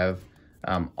that I have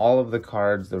all of the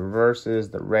cards, the reverses,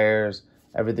 the rares,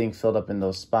 everything filled up in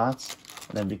those spots,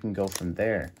 and then we can go from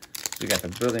there. So we got the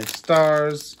Brilliant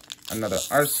Stars, another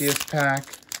Arceus pack,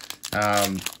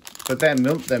 but that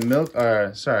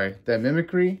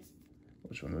Mimicry,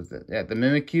 which one was that? Yeah, the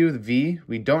Mimikyu, the V.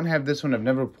 We don't have this one. I've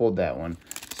never pulled that one.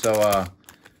 So,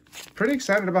 pretty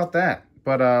excited about that.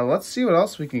 But let's see what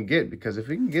else we can get, because if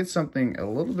we can get something a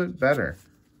little bit better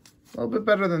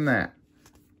than that.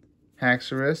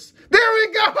 Haxorus. There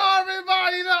we go,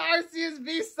 everybody! The Arceus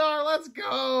V-Star, let's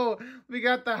go! We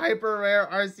got the hyper rare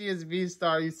Arceus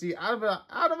V-Star. You see, out of an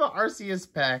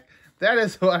Arceus pack. That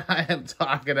is what I am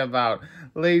talking about.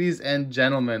 Ladies and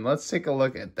gentlemen, let's take a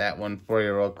look at that one for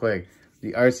you real quick.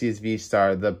 The Arceus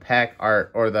V-Star, the pack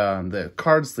art, or the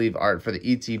card sleeve art for the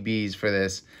ETBs for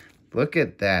this. Look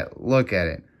at that. Look at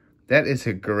it. That is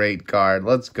a great card.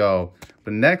 Let's go.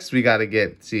 But next we got to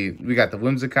get, see, we got the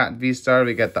Whimsicott V-Star.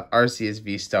 We got the Arceus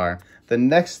V-Star. The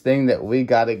next thing that we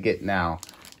got to get now,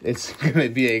 it's going to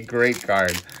be a great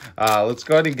card. Let's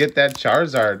go ahead and get that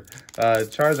Charizard.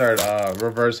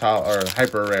 Reverse holo or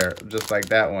hyper rare, just like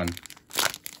that one.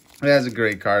 That's a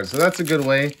great card. So that's a good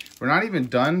way. We're not even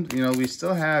done. You know, we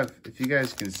still have, if you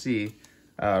guys can see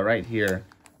right here,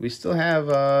 we still have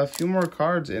a few more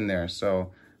cards in there.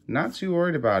 So not too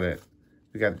worried about it.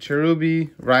 We got Cherubi,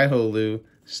 Raikou,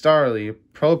 Starly,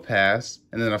 Propass,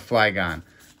 and then a Flygon.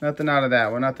 Nothing out of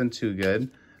that one. Nothing too good.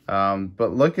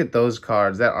 But look at those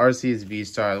cards. That Arceus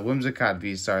V-Star, the Whimsicott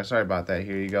V-Star. Sorry about that.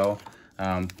 Here you go.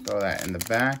 Throw that in the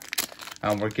back.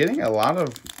 We're getting a lot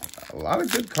of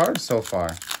good cards so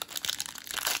far.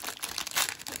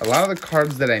 A lot of the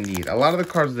cards that I need. A lot of the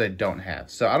cards that I don't have.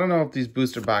 So I don't know if these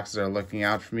booster boxes are looking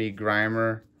out for me.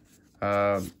 Grimer,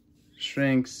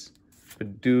 Shrinks,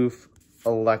 Bidoof,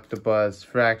 Electabuzz,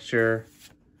 Fracture,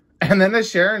 and then the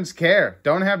Sharon's Care.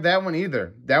 Don't have that one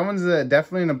either. That one's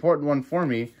definitely an important one for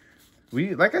me.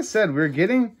 Like I said, we're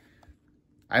getting...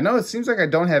 I know it seems like I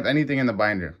don't have anything in the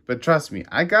binder, but trust me,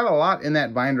 I got a lot in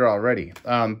that binder already.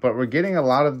 But we're getting a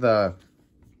lot of the,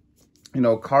 you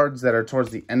know, cards that are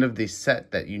towards the end of the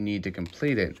set that you need to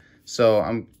complete it. So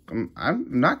I'm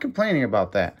not complaining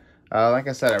about that. Like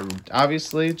I said,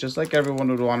 obviously, just like everyone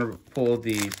would want to pull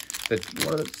the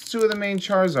two of the main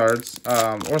Charizards,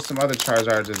 or some other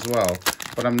Charizards as well.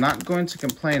 But I'm not going to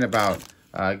complain about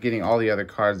getting all the other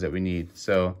cards that we need.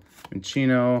 So,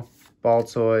 Minccino,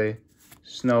 Baltoy,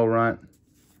 Snorunt,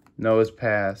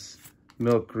 Nosepass,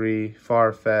 Milcery,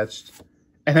 Farfetch'd.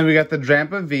 And then we got the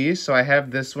Drampa V. So I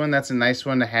have this one. That's a nice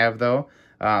one to have, though.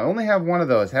 I only have one of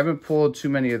those. Haven't pulled too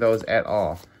many of those at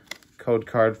all. Code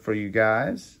card for you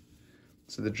guys.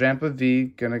 So the Drampa V,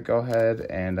 gonna go ahead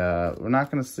and we're not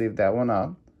gonna sleeve that one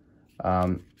up.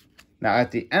 Now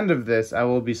at the end of this, I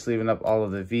will be sleeving up all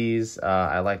of the Vs.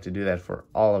 I like to do that for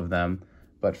all of them,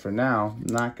 but for now,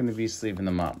 I'm not gonna be sleeving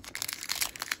them up.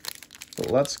 So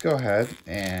let's go ahead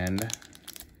and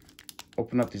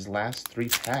open up these last 3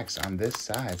 packs on this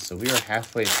side. So we are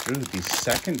halfway through the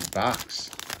second box.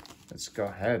 Let's go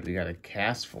ahead. We got a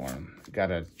Castform, we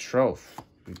got a Troph,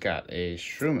 we got a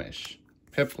Shroomish,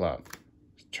 Piplup,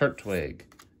 Turtwig,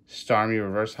 Starmie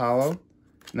Reverse Holo,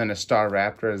 and then a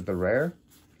Staraptor as the rare.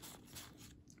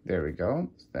 There we go.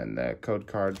 Then the code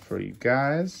card for you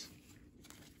guys.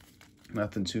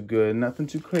 Nothing too good, nothing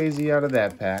too crazy out of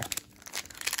that pack.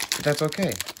 But that's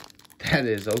okay. That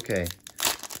is okay.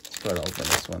 Let's go ahead and open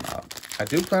this one up. I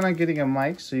do plan on getting a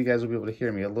mic so you guys will be able to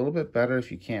hear me a little bit better if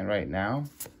you can't right now.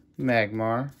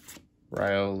 Magmar,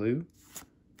 Riolu,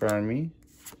 Burmy,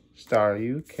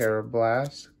 Staryu,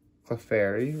 Karrablast,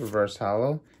 Clefairy, Reverse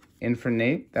Holo,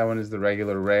 Infernape. That one is the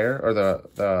regular rare, or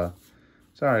the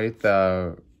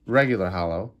regular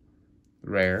holo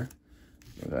rare.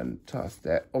 We're going to toss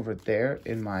that over there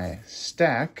in my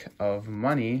stack of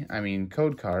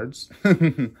code cards.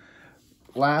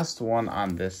 Last one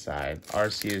on this side,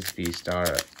 Arceus V-Star,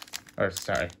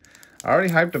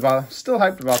 still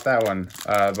hyped about that one,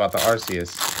 about the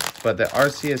Arceus, but the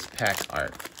Arceus pack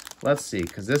art. Let's see,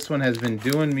 because this one has been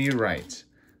doing me right.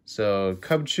 So,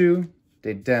 Cubchoo,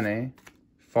 Dedenne,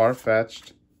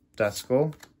 Farfetch'd,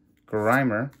 Duskull,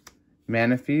 Grimer,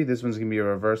 Manaphy. This one's going to be a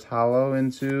reverse holo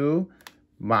into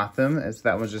Mothim, as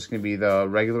that one's just going to be the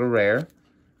regular rare.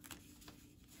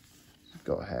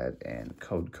 Go ahead and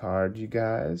code card, you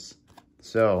guys.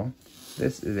 So,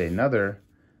 this is another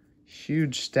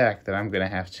huge stack that I'm going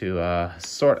to have to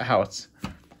sort out.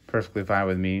 Perfectly fine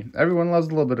with me. Everyone loves a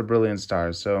little bit of Brilliant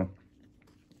Stars, so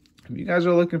if you guys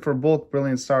are looking for bulk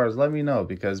Brilliant Stars, let me know,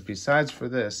 because besides for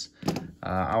this,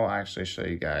 I'll actually show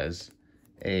you guys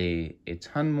a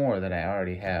ton more that I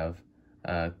already have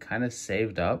kind of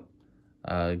saved up,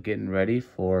 getting ready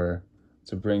to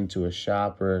bring to a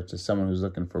shop or to someone who's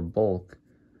looking for bulk.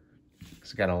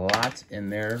 It's got a lot in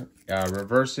there.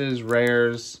 Reverses,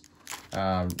 rares,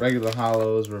 regular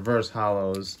hollows, reverse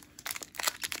hollows.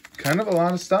 Kind of a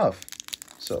lot of stuff.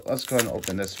 So let's go ahead and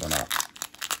open this one up.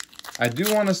 I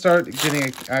do want to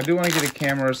get a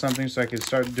camera or something so I can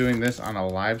start doing this on a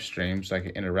live stream so I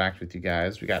can interact with you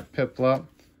guys. We got Piplup,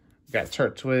 we got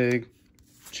Turtwig,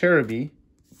 Cherubi,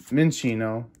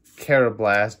 Minccino,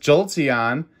 Karrablast,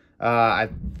 Jolteon. I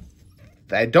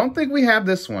don't think we have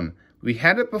this one. We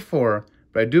had it before,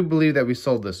 but I do believe that we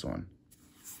sold this one.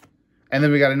 And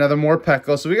then we got another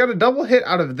Morpeko. So we got a double hit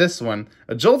out of this one.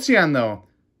 A Jolteon, though.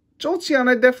 Jolteon,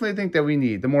 I definitely think that we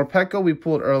need. The Morpeko we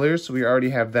pulled earlier, so we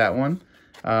already have that one.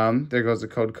 There goes the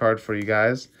code card for you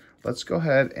guys. Let's go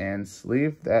ahead and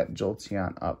sleeve that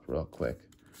Jolteon up real quick.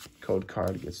 Code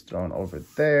card gets thrown over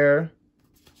there.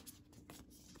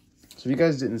 So if you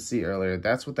guys didn't see earlier,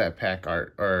 that's what that pack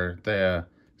art or the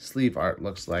sleeve art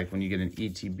looks like when you get an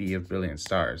ETB of Brilliant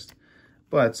Stars.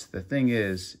 But the thing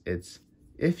is, it's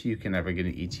if you can ever get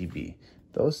an ETB.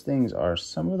 Those things are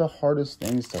some of the hardest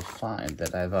things to find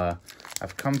that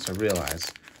I've come to realize.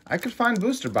 I could find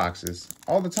booster boxes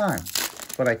all the time,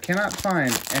 but I cannot find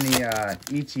any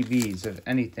ETBs of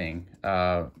anything.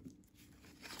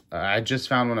 I just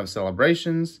found one of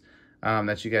Celebrations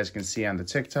that you guys can see on the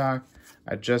TikTok.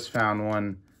 I just found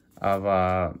one of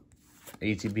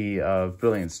ETB of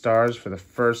Brilliant Stars for the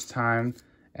first time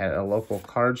at a local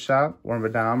card shop.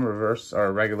 Wormadam, reverse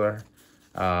or regular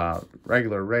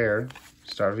rare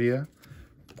Starvia.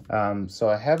 So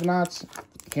I have not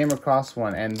came across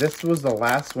one, and this was the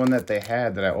last one that they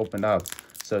had that I opened up.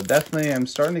 So definitely I'm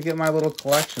starting to get my little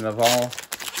collection of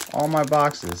all my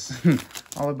boxes.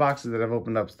 All the boxes that I've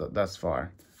opened up thus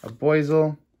far. A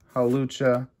Boizel,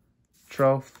 Hawlucha,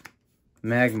 Troph,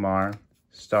 Magmar,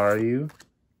 Staryu,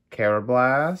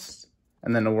 Karrablast,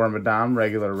 and then a Wormadam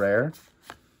regular rare.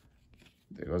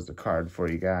 There goes the card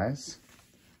for you guys.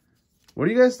 What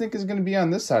do you guys think is going to be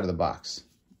on this side of the box?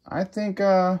 I think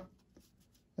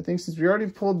since we already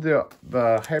pulled the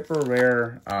hyper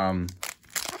rare on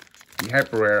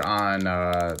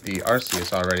the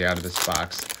Arceus already out of this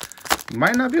box, we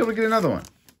might not be able to get another one.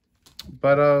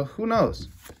 But who knows?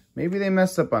 Maybe they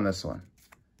messed up on this one,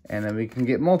 and then we can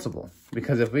get multiple.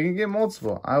 Because if we can get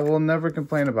multiple, I will never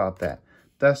complain about that.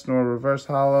 Dusknoir reverse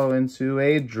hollow into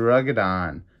a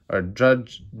Druddigon or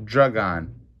Druddigon,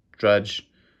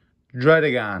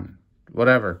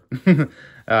 whatever,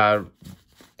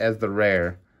 as the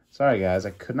rare. Sorry guys,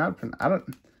 I could not,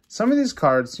 some of these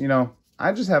cards, you know,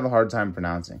 I just have a hard time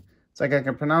pronouncing. It's like I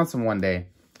can pronounce them one day,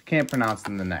 can't pronounce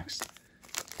them the next.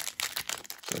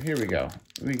 So here we go.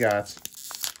 We got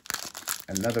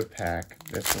another pack.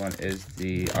 This one is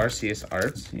the Arceus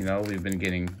Arts. You know, we've been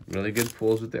getting really good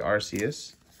pulls with the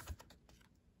Arceus.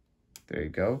 There you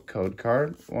go. Code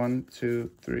card. 1,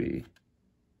 2, 3,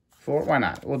 4. Why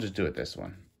not? We'll just do it this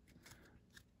one.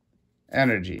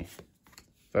 Energy.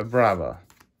 Vibrava.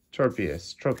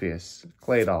 Tropius.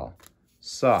 Claydol.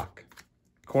 Sock.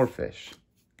 Corphish.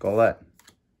 Golett.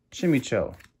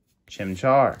 Chimicho.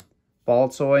 Chimchar.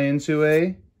 Baltoy into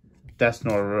a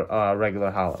Dusknoir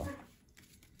regular hollow.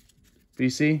 But you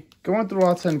see, going through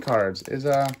all 10 cards is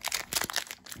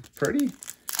pretty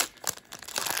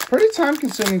time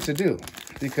consuming to do,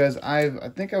 because I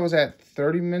think I was at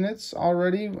 30 minutes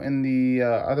already in the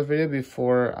other video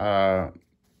before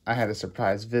I had a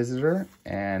surprise visitor,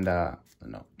 and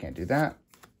no, can't do that.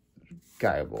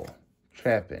 Guyable,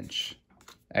 Trapinch,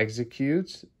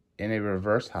 Execute in a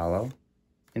reverse hollow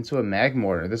into a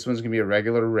Magmortar. This one's gonna be a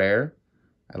regular rare.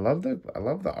 I love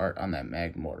the art on that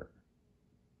Magmortar.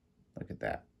 Look at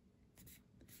that.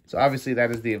 So obviously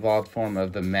that is the evolved form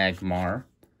of the Magmar.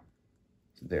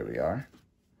 So there we are.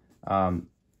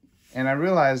 And I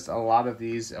realized a lot of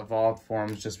these evolved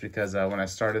forms just because when I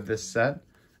started this set,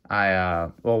 I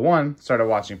started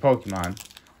watching Pokemon,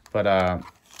 but I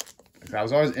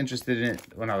was always interested in it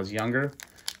when I was younger.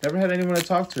 Never had anyone to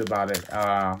talk to about it,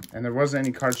 and there wasn't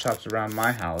any card shops around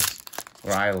my house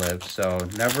where I lived, so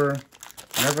never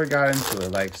got into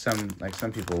it like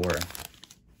some people were.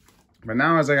 But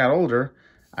now as I got older,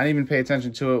 I didn't even pay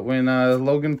attention to it when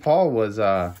Logan Paul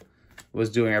was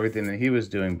doing everything that he was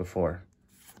doing before.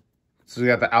 So we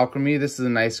got the Alchemy. This is a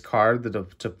nice card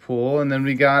to pull. And then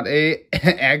we got a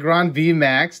Aggron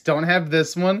VMAX. Don't have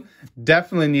this one.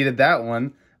 Definitely needed that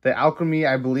one. The Alchemy,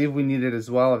 I believe we needed as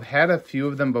well. I've had a few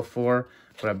of them before,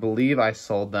 but I believe I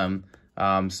sold them.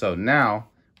 So now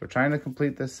we're trying to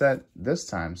complete this set this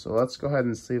time. So let's go ahead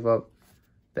and sleeve up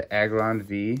the Aggron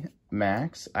V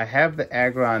Max. I have the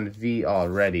Aggron V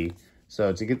already,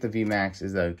 so to get the V Max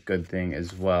is a good thing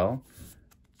as well.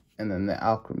 And then the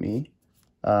Alchemy.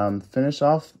 Finish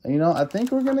off, you know, I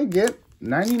think we're going to get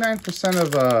 99%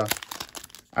 of,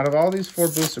 out of all these 4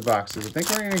 booster boxes, I think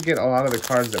we're going to get a lot of the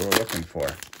cards that we're looking for.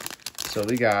 So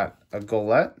we got a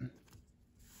Golett,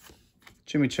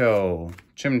 Chimicho,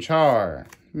 Chimchar,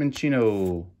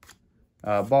 Minccino,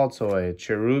 Baltoy,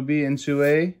 Cherubi into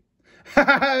a...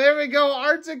 There we go,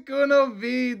 Articuno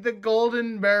V, the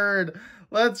Golden Bird.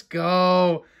 Let's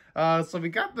go. So we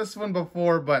got this one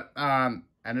before, but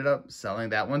ended up selling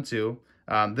that one too.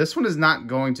 This one is not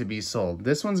going to be sold.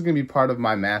 This one's going to be part of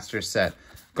my master set.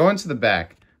 Going to the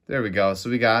back. There we go. So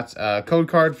we got a code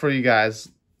card for you guys.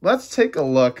 Let's take a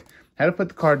look. I had to put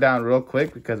the card down real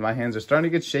quick because my hands are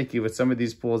starting to get shaky with some of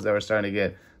these pulls that we're starting to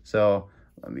get. So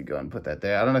let me go and put that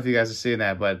there. I don't know if you guys are seeing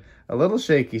that, but a little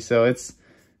shaky. So it's,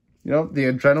 you know, the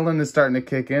adrenaline is starting to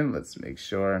kick in. Let's make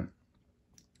sure.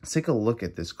 Let's take a look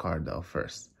at this card though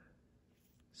first.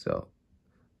 So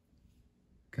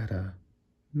gotta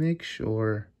make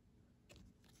sure.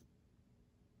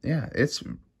 Yeah, it's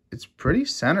pretty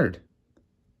centered.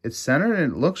 It's centered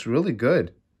and it looks really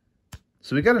good.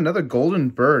 So we got another Golden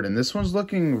Bird, and this one's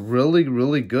looking really,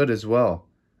 really good as well.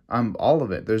 All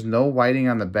of it. There's no whiting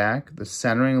on the back. The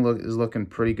centering is looking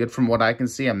pretty good from what I can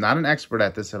see. I'm not an expert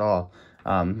at this at all.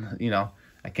 You know,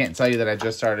 I can't tell you that I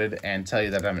just started and tell you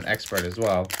that I'm an expert as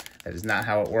well. That is not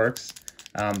how it works.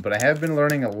 But I have been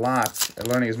learning a lot,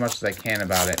 learning as much as I can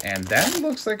about it, and that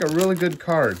looks like a really good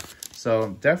card.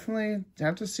 So definitely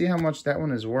have to see how much that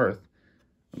one is worth.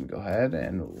 Let me go ahead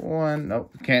and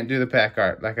nope, can't do the pack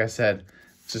art. Like I said,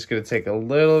 it's just going to take a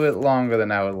little bit longer than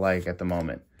I would like at the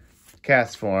moment.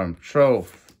 Castform,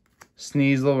 Troph,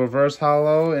 Sneasel Reverse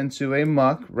Holo into a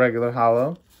Muck, regular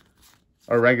holo,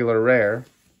 or regular rare.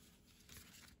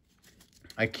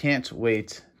 I can't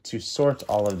wait to sort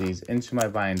all of these into my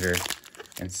binder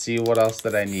and see what else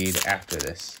that I need after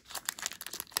this,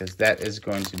 because that is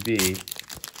going to be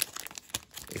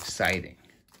exciting,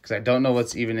 because I don't know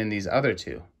what's even in these other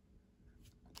two.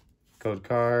 Code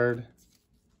card,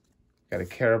 got a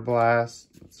Karrablast,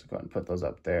 let's go ahead and put those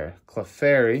up there.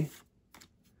 Clefairy,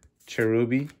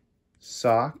 Cherubi,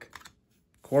 Sock,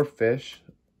 Corphish,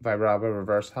 Vibrava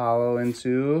Reverse Holo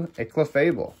into a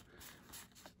Clefable.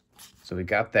 So we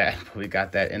got that, but we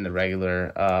got that in the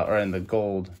regular, or in the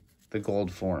gold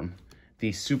form,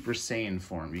 the Super Saiyan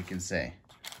form, you can say.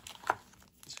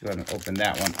 Let's go ahead and open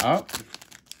that one up.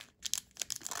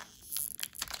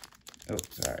 Oh,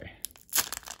 sorry.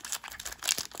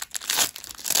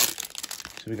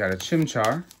 So we got a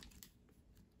Chimchar,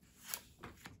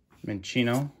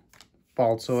 Minccino,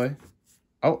 Baltoy.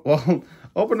 Oh, well,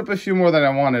 open up a few more than I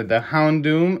wanted. The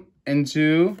Houndoom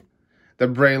into the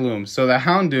Breloom. So the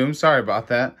Houndoom, sorry about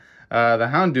that. The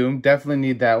Houndoom, definitely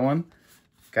need that one.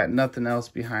 Got nothing else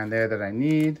behind there that I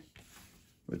need,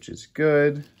 which is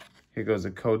good. Here goes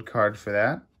a code card for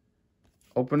that.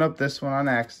 Open up this one on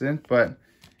accident, but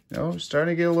you know,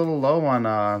 starting to get a little low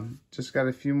on, just got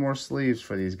a few more sleeves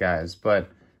for these guys, but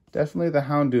definitely the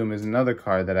Houndoom is another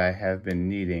card that I have been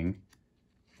needing.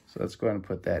 So let's go ahead and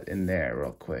put that in there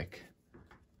real quick.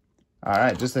 All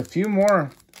right, just a few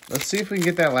more. Let's see if we can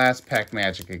get that last pack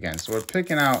magic again. So we're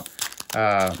picking out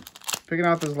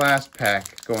this last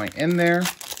pack, going in there,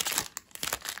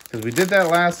 because we did that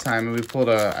last time and we pulled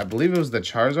a, I believe it was the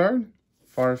Charizard,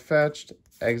 Farfetch'd,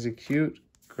 Execute,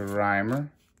 Grimer,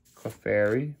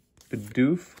 Clefairy,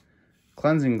 Bidoof,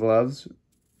 Cleansing Gloves,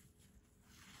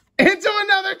 into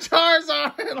another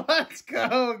Charizard. Let's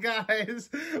go, guys.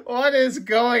 What is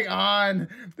going on?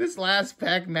 This last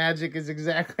pack magic is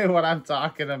exactly what I'm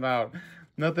talking about.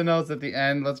 Nothing else at the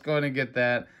end. Let's go ahead and get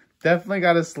that. Definitely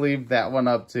got to sleeve that one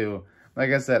up too.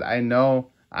 Like I said, I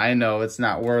know it's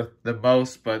not worth the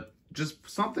most, but just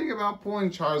something about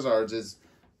pulling Charizards is,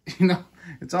 you know,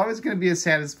 it's always going to be a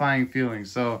satisfying feeling.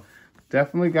 So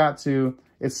definitely got to,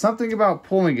 it's something about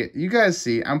pulling it. You guys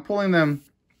see, I'm pulling them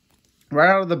right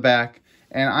out of the back,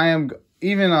 and I am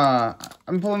even,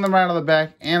 I'm pulling them right out of the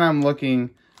back, and I'm looking,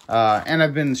 and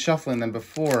I've been shuffling them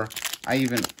before I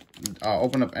even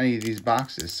open up any of these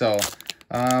boxes. So,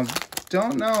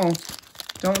 don't know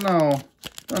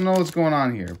what's going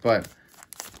on here, but,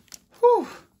 whew,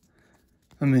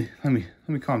 let me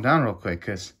calm down real quick,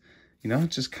 because, you know,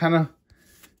 just kind of,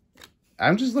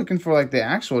 I'm just looking for, like, the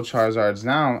actual Charizards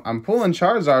now. I'm pulling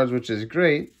Charizards, which is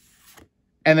great.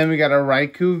 And then we got a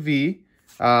Raikou V.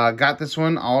 Got this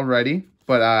one already,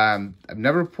 but I've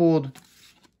never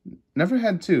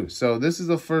had two. So this is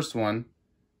the first one.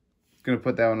 Gonna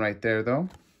put that one right there, though.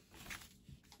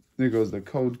 There goes the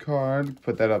code card.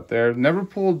 Put that up there. Never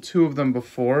pulled 2 of them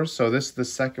before, so this is the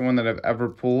second one that I've ever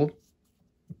pulled.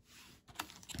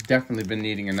 Definitely been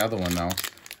needing another one though.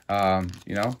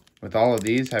 You know, with all of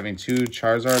these, having 2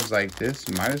 Charizards like this,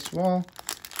 might as well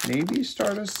maybe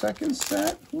start a second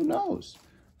set. Who knows?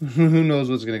 Who knows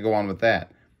what's going to go on with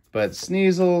that. But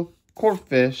Sneasel,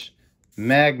 Corphish,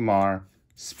 Magmar,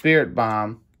 Spirit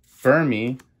Bomb,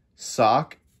 Burmy,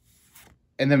 Sock,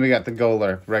 and then we got the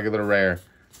Golurk, regular rare.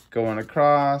 Going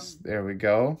across, there we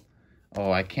go. Oh,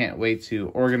 I can't wait to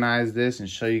organize this and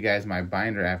show you guys my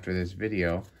binder after this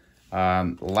video.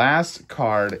 Last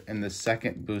card in the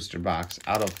second booster box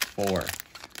out of 4.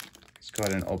 Let's go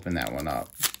ahead and open that one up.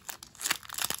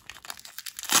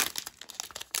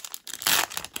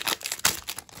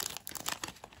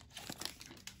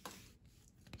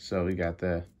 So we got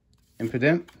the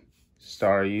Impidimp,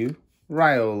 Staryu,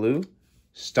 Riolu,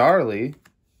 Starly,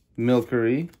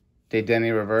 Milcery,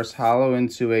 Dedenne Reverse Holo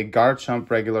into a Garchomp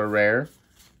regular rare.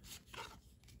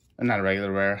 Not a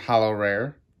regular rare, holo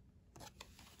rare.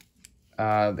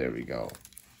 There we go.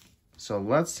 So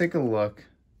let's take a look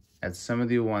at some of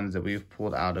the ones that we've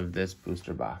pulled out of this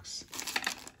booster box.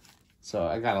 So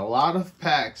I got a lot of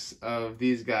packs of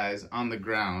these guys on the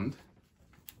ground.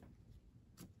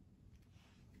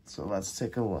 So let's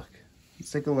take a look.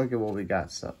 Let's take a look at what we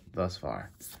got thus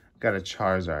far. Got a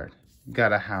Charizard,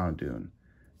 got a Houndoom,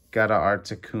 got a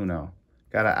Articuno,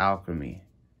 got a Alchemy,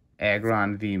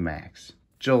 Aggron VMAX,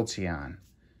 Jolteon.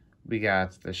 We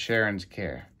got the Sharon's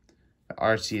Care, the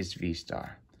Arceus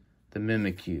V-Star, the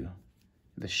Mimikyu,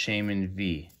 the Shaman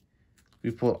V.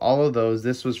 We pulled all of those.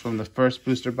 This was from the first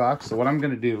booster box. So what I'm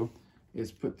going to do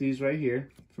is put these right here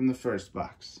from the first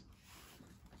box.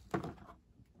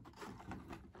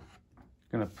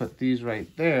 Gonna put these right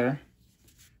there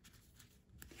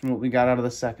from what we got out of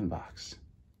the second box.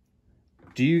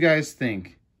 Do you guys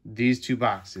think these 2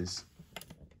 boxes,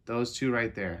 those 2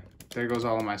 right there, there goes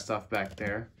all of my stuff back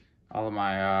there, all of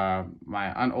my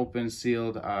my unopened,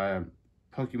 sealed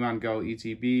Pokemon Go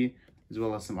ETB, as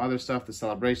well as some other stuff. The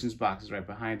Celebrations box is right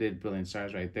behind it, Brilliant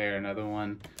Stars right there, another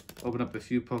one. Open up a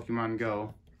few Pokemon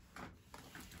Go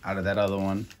out of that other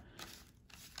one.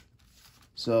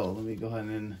 So let me go ahead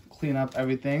and clean up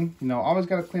everything. You know, always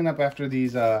got to clean up after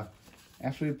these, after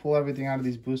we pull everything out of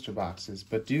these booster boxes.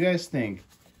 But do you guys think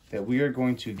that we are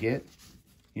going to get,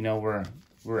 you know, we're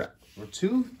 0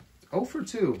 for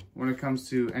 2 when it comes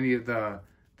to any of the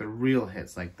real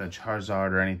hits, like the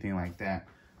Charizard or anything like that.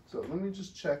 So let me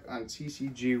just check on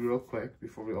TCG real quick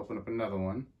before we open up another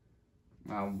one.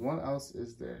 What else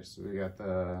is there? So we got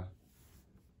the...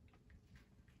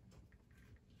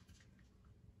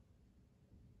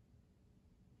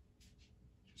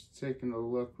 Taking a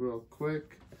look real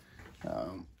quick.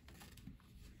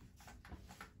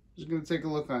 Just gonna take a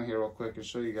look on here real quick and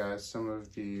show you guys some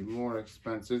of the more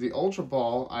expensive. The Ultra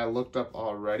Ball I looked up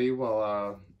already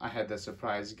while I had the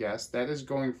surprise guest. That is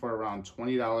going for around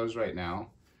 $20 right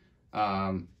now.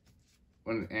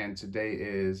 And today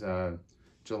is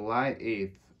July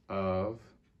 8th of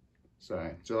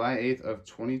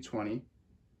 2020.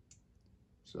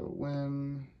 So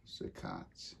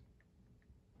Whimsicott.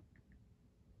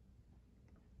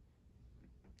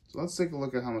 So let's take a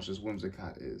look at how much this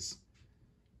Whimsicott is.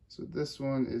 So this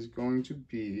one is going to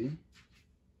be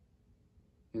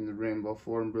in the Rainbow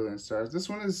 4 and Brilliant Stars. This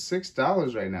one is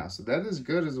 $6 right now, so that is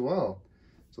good as well.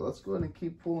 So let's go ahead and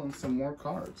keep pulling some more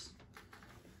cards.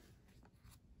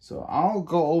 So I'll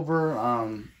go over,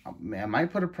 I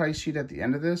might put a price sheet at the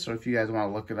end of this, or if you guys want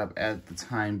to look it up at the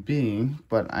time being,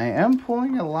 but I am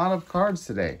pulling a lot of cards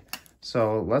today.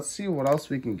 So let's see what else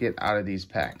we can get out of these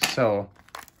packs. So,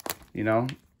 you know,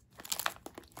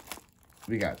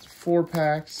 we got 4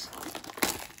 packs.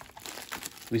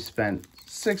 We spent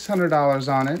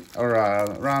 $600 on it, or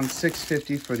around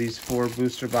 $650 for these 4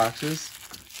 booster boxes.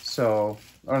 So,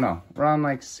 or no, around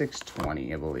like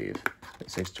 $620, I believe.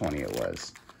 $620 it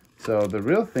was. So the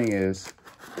real thing is,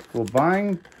 will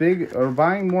buying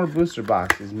more booster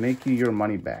boxes make you your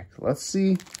money back? Let's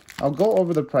see. I'll go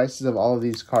over the prices of all of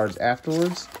these cards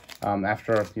afterwards.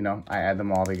 After, you know, I add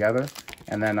them all together,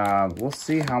 and then we'll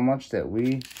see how much that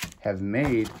we have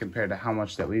made compared to how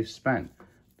much that we've spent.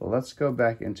 But let's go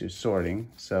back into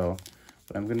sorting. So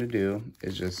what I'm going to do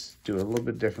is just do it a little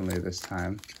bit differently this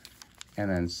time, and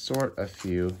then sort a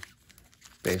few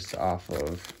based off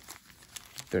of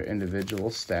their individual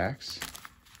stacks.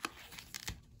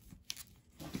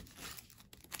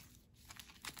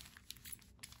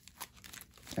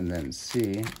 And then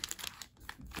see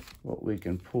what we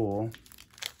can pull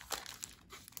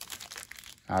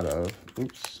out of,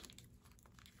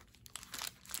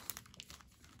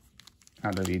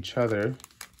 out of each other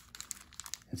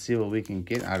and see what we can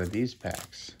get out of these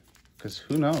packs. Because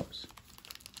who knows?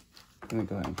 Let me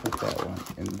go ahead and put that one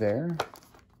in there.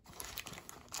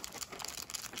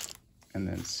 And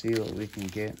then see what we can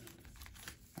get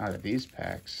out of these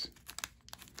packs.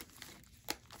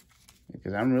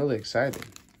 Because I'm really excited.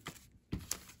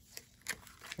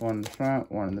 One in the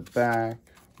front, one in the back,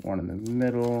 one in the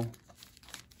middle.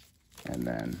 And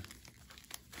then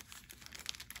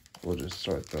we'll just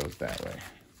sort those that way.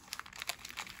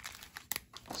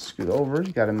 Scoot over,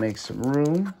 you gotta make some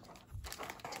room.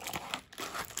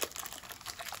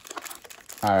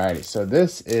 Alrighty, so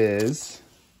this is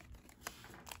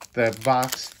the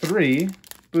box 3,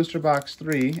 booster box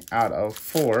 3 out of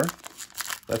 4.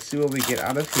 Let's see what we get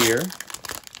out of here.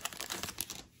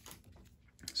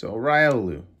 So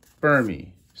Riolu,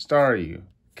 Burmy, Staryu,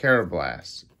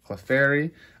 Karrablast,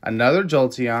 Clefairy, another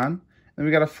Jolteon, then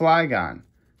we got a Flygon.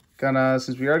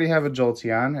 Since we already have a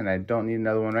Jolteon and I don't need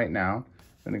another one right now,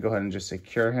 I'm gonna go ahead and just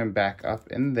secure him back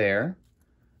in there.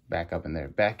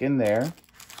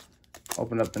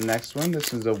 Open up the next one.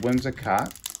 This is a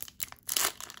Whimsicott.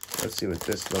 Let's see what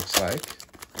this looks like.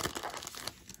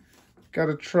 Got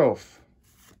a Troph.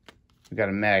 We got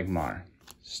a Magmar,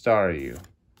 Staryu,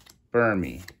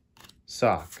 Burmy,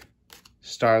 Sock,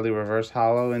 Starly Reverse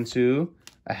Holo into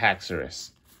a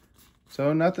Haxorus.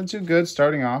 So nothing too good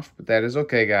starting off, but that is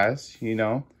okay, guys. You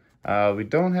know, we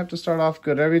don't have to start off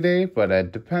good every day, but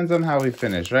it depends on how we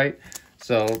finish, right?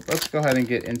 So let's go ahead and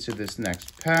get into this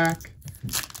next pack.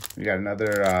 We got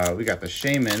another, we got the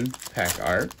Shaman pack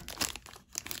art.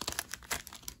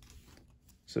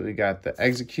 So we got the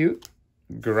Execute,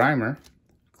 Grimer,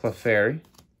 Clefairy,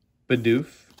 Bidoof,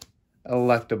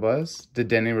 Electabuzz,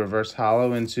 Dedenne Reverse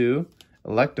Holo into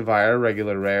Electivire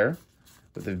regular rare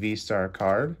with a V-Star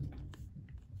card.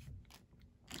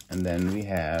 And then we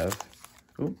have,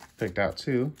 picked out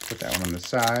 2. Put that one on the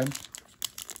side.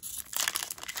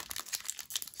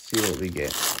 See what we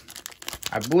get.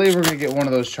 I believe we're gonna get one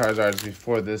of those Charizards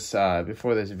before this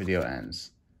video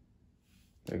ends.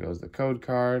 There goes the code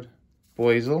card.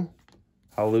 Boizel,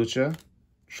 Hawlucha,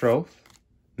 Troph,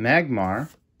 Magmar,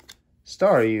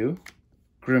 Staryu,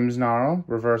 Grimmsnarl,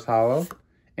 Reverse Holo,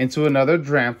 into another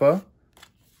Drampa.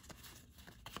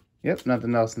 Yep,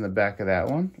 nothing else in the back of that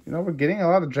one. You know, we're getting a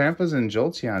lot of Drampas and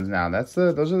Jolteons now.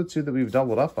 Those are the 2 that we've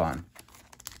doubled up on.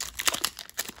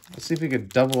 Let's see if we could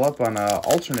double up on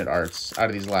alternate arts out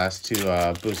of these last 2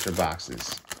 booster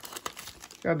boxes.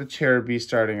 Got the Cherubi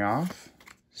starting off.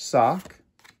 Sock,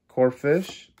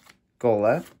 Corphish,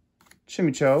 Golett,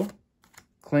 Chimicho,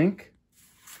 Clink,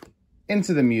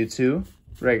 into the Mewtwo,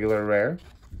 regular rare.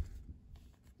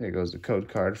 There goes the code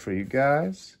card for you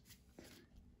guys.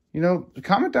 You know,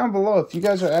 comment down below if you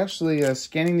guys are actually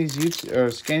scanning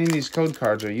these code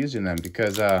cards or using them,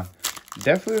 because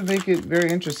definitely make it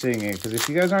very interesting. Because if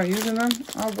you guys aren't using them,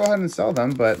 I'll go ahead and sell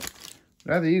them. But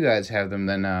rather you guys have them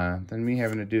than me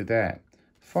having to do that.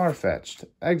 Farfetch'd,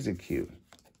 Execute,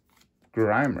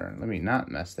 Grimer. Let me not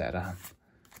mess that up.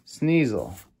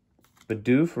 Sneasel,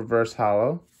 Bidoof Reverse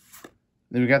Holo.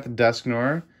 Then we got the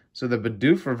Dusknoir. So the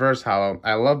Bidoof Reverse Holo,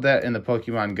 I love that in the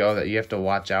Pokemon Go that you have to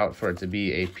watch out for it to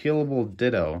be a peelable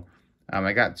Ditto.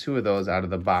 I got 2 of those out of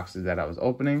the boxes that I was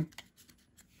opening.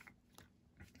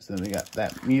 So then we got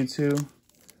that Mewtwo.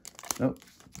 Nope,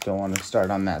 don't want to start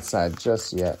on that side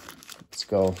just yet. Let's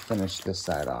go finish this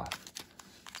side off.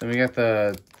 Then we got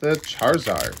the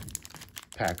Charizard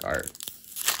pack art.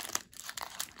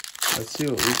 Let's see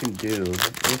what we can do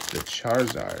with the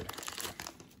Charizard.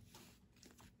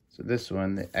 So this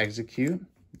one, the Execute,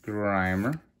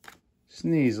 Grimer,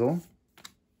 Sneasel,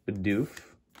 Bidoof,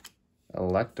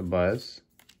 Electabuzz,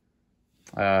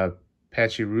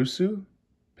 Pachirisu,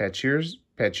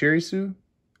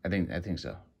 I think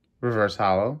so. Reverse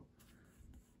Holo.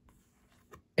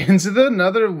 Into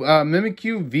another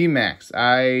Mimikyu VMAX.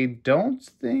 I don't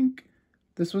think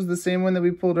this was the same one that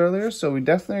we pulled earlier, so we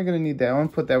definitely are going to need that one.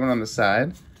 Put that one on the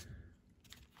side.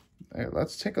 All right,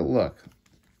 let's take a look.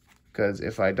 Because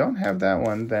if I don't have that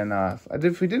one, then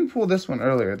if we didn't pull this one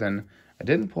earlier, then I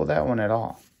didn't pull that one at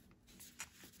all.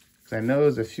 Because I know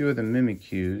there's a few of the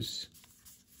Mimikyus.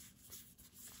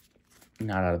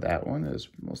 Not out of that one. It was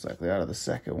most likely out of the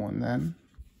second one then.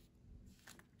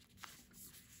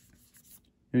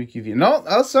 Mimikyu V. No,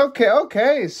 that's okay.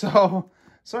 Okay, so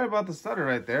sorry about the stutter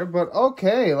right there, but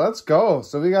okay, let's go.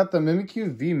 So we got the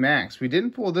Mimikyu VMAX. We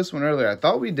didn't pull this one earlier. I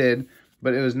thought we did,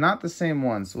 but it was not the same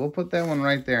one. So we'll put that one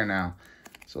right there now.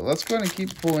 So let's go ahead and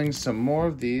keep pulling some more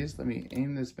of these. Let me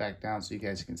aim this back down so you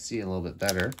guys can see a little bit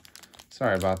better.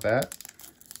 Sorry about that.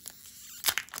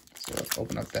 So let's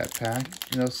open up that pack.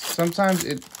 You know, sometimes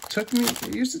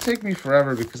It used to take me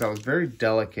forever because I was very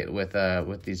delicate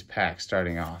with these packs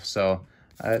starting off. So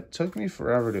it took me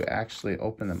forever to actually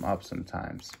open them up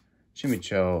sometimes.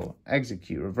 Chimicho,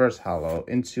 Execute, Reverse Hollow,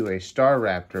 into a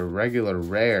Staraptor, regular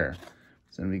rare.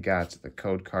 So then we got the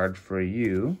code card for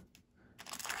you.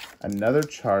 Another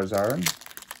Charizard.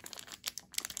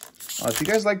 If you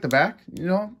guys like the back,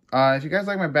 if you guys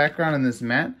like my background in this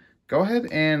mat, go ahead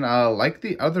and like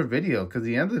the other video, because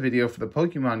the end of the video for the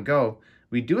Pokemon Go,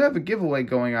 we do have a giveaway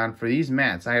going on for these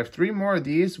mats. I have 3 more of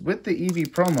these with the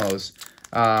Eevee promos,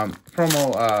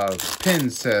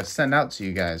 pins to send out to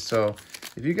you guys. So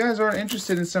if you guys are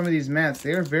interested in some of these mats,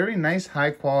 they are very nice,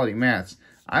 high quality mats.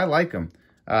 I like them.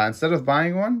 Instead of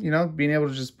buying one, being able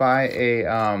to just buy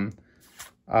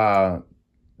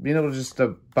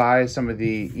buy some of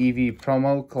the Eevee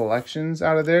promo collections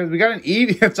out of there. We got an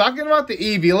Eevee. Talking about the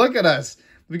Eevee, look at us.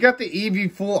 We got the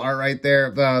Eevee full art right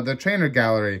there, the trainer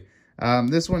gallery.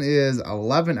 This one is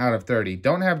 11 out of 30.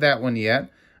 Don't have that one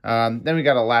yet. Then we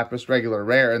got a Lapras regular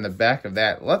rare in the back of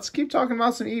that. Let's keep talking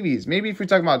about some Eevees. Maybe if we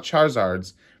talk about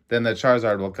Charizards, then the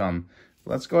Charizard will come.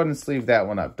 Let's go ahead and sleeve that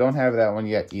one up. Don't have that one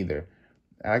yet either.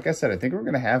 Like I said, I think we're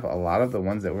going to have a lot of the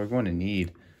ones that we're going to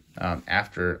need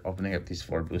after opening up these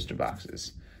 4 booster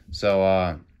boxes.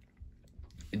 So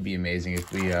it'd be amazing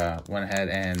if we went ahead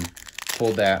and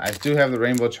pulled that. I do have the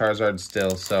Rainbow Charizard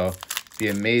still, so it'd be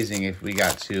amazing if we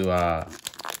got to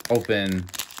open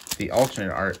the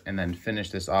alternate art and then finish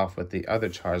this off with the other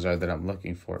Charizard that I'm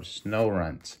looking for.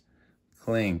 Snorunt,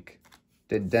 Clink,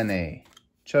 Dedenne,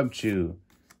 Chubchoo,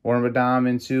 Wormadam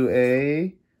into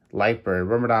a Lightbird,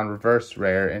 Wormadam reverse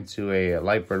rare into a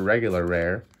Lightbird regular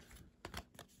rare.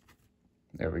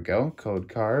 There we go, code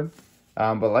card.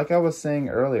 But like I was saying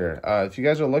earlier, if you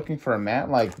guys are looking for a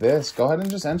mat like this, go ahead and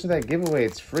just enter that giveaway.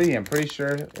 It's free. I'm pretty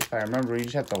sure, if I remember, you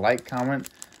just have to like, comment,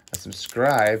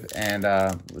 subscribe, and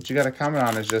what you got to comment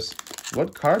on is just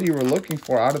what card you were looking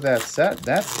for out of that set.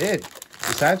 That's it.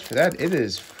 Besides for that, it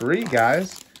is free,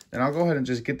 guys. And I'll go ahead and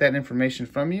just get that information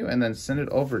from you and then send it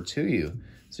over to you.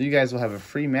 So you guys will have a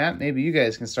free mat. Maybe you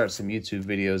guys can start some YouTube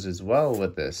videos as well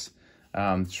with this.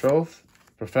 Troph,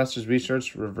 Professor's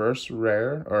Research, reverse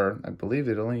rare, or I believe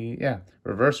it only,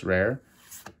 reverse rare,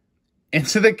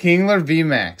 into the Kingler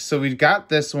VMAX. So we got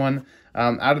this one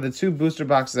out of the 2 booster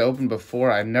boxes I opened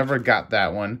before. I never got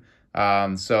that one.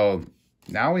 So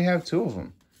now we have 2 of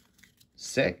them.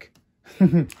 Sick.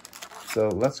 So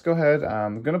let's go ahead.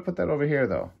 I'm going to put that over here,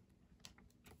 though.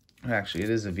 Actually, it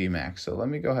is a VMAX. So let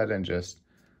me go ahead and just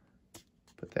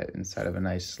put that inside of a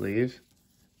nice sleeve.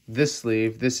 This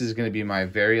is going to be my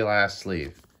very last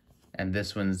sleeve. And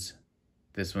this one's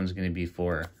going to be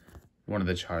for one of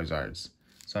the Charizards.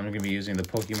 So I'm going to be using the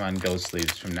Pokemon Go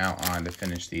sleeves from now on to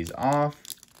finish these off.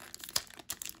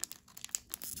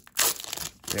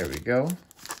 There we go.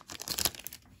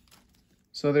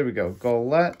 So there we go.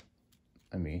 Golett.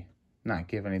 Let me not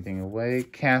give anything away.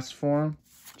 Cast Form.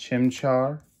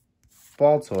 Chimchar.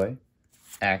 Baltoy.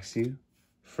 Axew.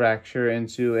 Fracture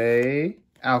into a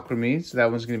Alchemy. So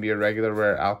that one's going to be a regular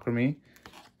rare Alchemy.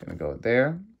 Going to go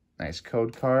there. Nice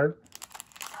code card.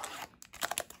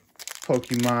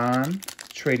 Pokemon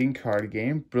trading card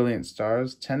game. Brilliant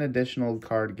Stars. 10 additional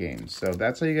card games. So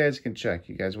that's how you guys can check.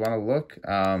 You guys want to look.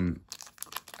 I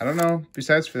don't know.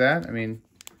 Besides for that, I mean,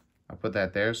 I'll put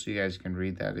that there so you guys can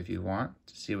read that if you want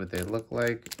to see what they look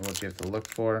like and what you have to look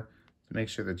for to make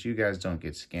sure that you guys don't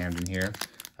get scammed in here.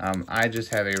 I just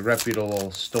have a reputable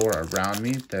store around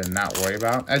me to not worry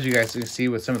about. As you guys can see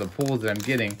with some of the pools that I'm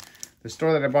getting, the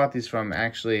store that I bought these from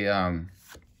actually is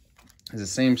the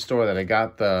same store that I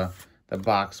got the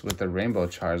box with the Rainbow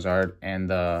Charizard and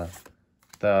the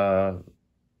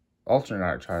alternate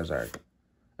art Charizard.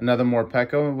 Another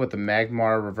Morpeko with the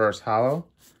Magmar reverse hollow.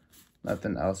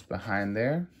 Nothing else behind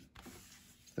there.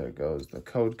 There goes the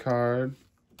code card.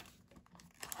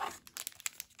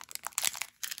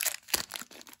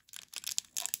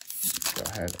 Go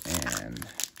ahead and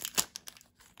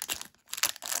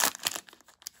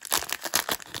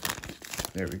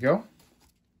there we go.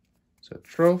 So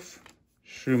Troph,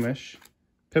 Shroomish,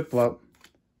 Piplup,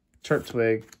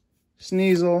 Turtwig,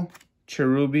 Sneasel,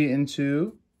 Cherubi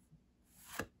into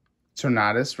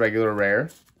Tornadus, regular rare.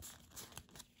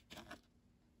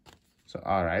 So,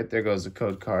 all right, there goes the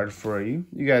code card for you.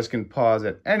 You guys can pause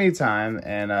at any time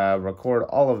and record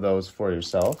all of those for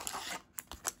yourself.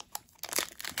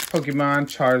 Pokemon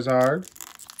Charizard.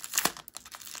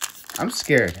 I'm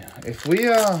scared. If we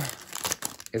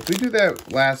do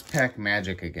that last pack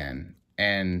magic again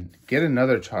and get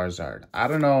another Charizard, I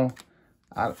don't know.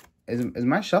 Is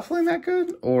my shuffling that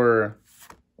good or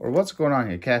what's going on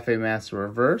here? Cafe Master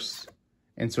reverse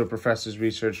into a Professor's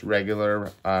Research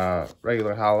regular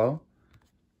holo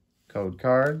code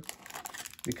card,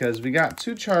 because we got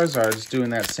 2 Charizards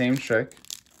doing that same trick.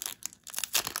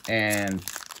 And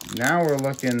now we're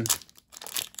looking,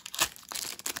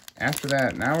 after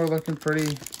that, now we're looking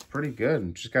pretty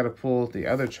good. Just got to pull the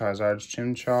other Charizards: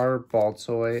 Chimchar,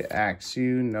 Baltoy,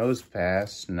 Axew,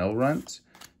 Nosepass,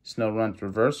 Snorunt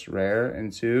reverse rare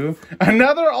into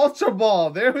another Ultra Ball.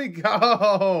 There we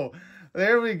go.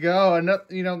 There we go. Another,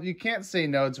 you know, you can't say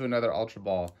no to another Ultra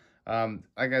Ball.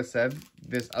 Like I said,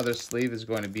 this other sleeve is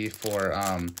going to be for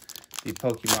the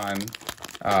Pokemon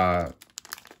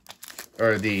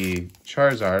or the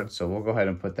Charizard. So we'll go ahead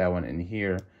and put that one in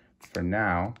here for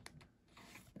now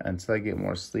until I get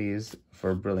more sleeves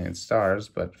for Brilliant Stars.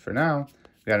 But for now,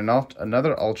 we got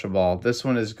another Ultra Ball. This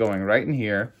one is going right in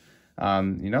here.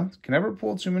 You know, can never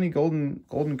pull too many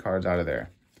golden cards out of there.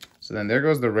 So then there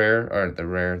goes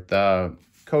the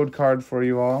code card for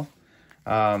you all.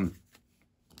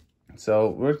 So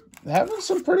we're having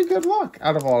some pretty good luck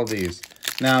out of all of these.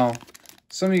 Now,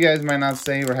 some of you guys might not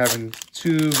say we're having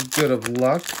too good of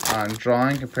luck on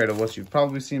drawing compared to what you've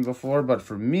probably seen before, but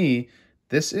for me,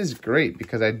 this is great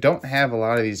because I don't have a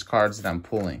lot of these cards that I'm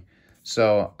pulling.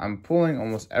 So I'm pulling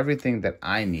almost everything that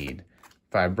I need.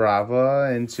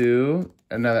 Vibrava into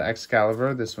another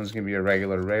Excalibur. This one's going to be a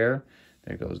regular rare.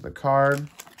 There goes the card.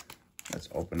 Let's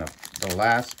open up the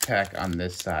last pack on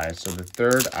this side. So the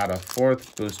 3rd out of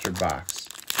 4th booster box.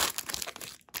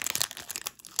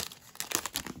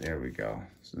 There we go.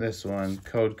 So this one,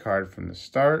 code card from the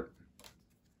start.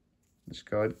 Let's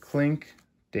go ahead. Clink,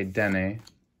 Dedenne,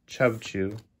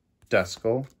 Chubchoo,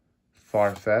 Duskull,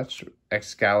 Farfetch,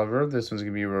 Excalibur. This one's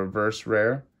going to be a reverse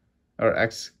rare. Or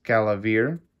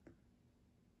Excalibur.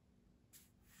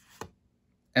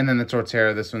 And then the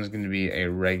Torterra, this one's going to be a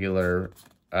regular,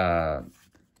 a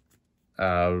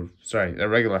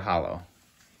regular holo.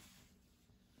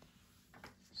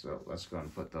 So let's go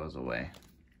and put those away.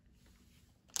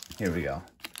 Here we go.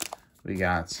 We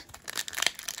got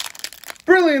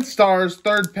Brilliant Stars,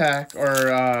 3rd pack,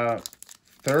 or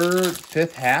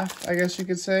 5th half, I guess you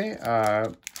could say,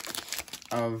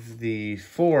 of the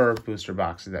 4 booster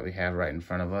boxes that we have right in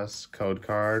front of us. Code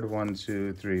card, 1,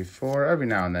 2, 3, 4. Every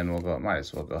now and then might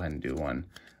as well go ahead and do one.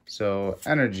 So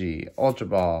Energy, Ultra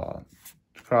Ball,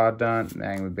 Crawdaunt,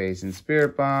 Magma Basin,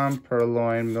 Spirit Bomb,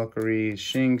 Purloin, Milcery,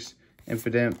 Shinx,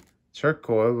 Impidimp,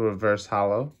 Turquoise, reverse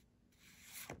holo,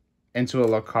 into a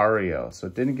Lucario. So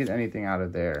it didn't get anything out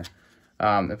of there.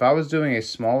 If I was doing a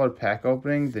smaller pack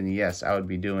opening, then yes, I would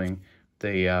be doing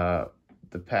the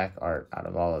pack art out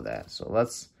of all of that. So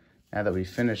now that we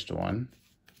finished one,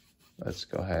 let's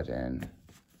go ahead and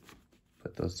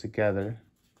put those together,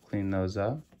 clean those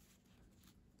up,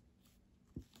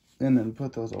 and then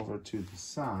put those over to the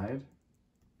side,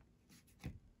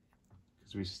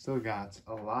 because we still got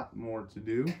a lot more to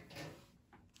do.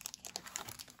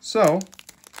 So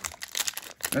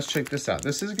let's check this out.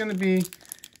 This is going to be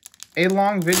a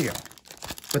long video,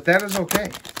 but that is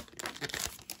okay.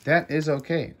 That is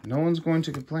okay. No one's going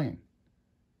to complain.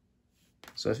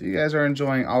 So if you guys are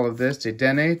enjoying all of this,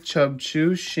 Dedenne,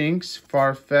 Chubchoo, Shinx,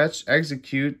 Farfetch,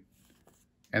 Execute,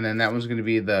 and then that one's going to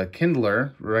be the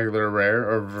Kindler, regular rare,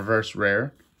 or reverse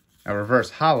rare. A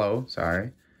reverse holo,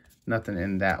 sorry. Nothing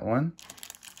in that one.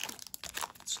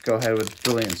 Let's go ahead with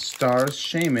Brilliant Stars,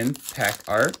 Shaman, pack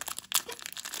art.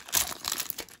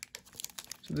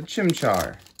 So the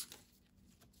Chimchar,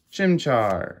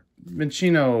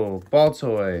 Minccino,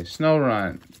 Baltoy,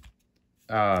 Snorunt,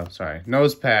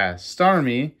 Nosepass,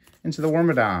 Starmie, into the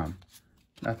Wormadam.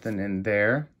 Nothing in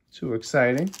there. Too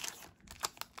exciting.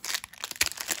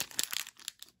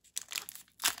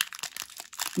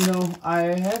 You know, I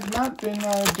have not been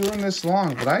doing this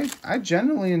long, but I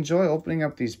genuinely enjoy opening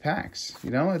up these packs. You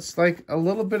know, it's like a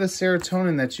little bit of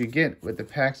serotonin that you get with the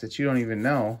packs that you don't even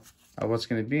know what's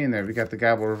going to be in there. We got the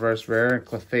Gobble reverse rare,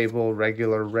 Clefable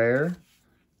regular rare.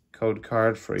 Code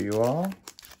card for you all.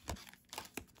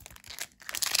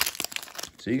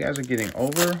 So you guys are getting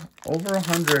over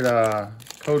 100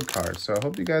 code cards. So I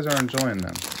hope you guys are enjoying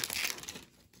them.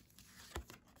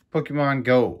 Pokemon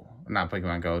Go. Not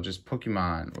Pokemon Go, just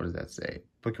Pokemon. What does that say?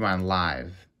 Pokemon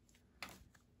Live.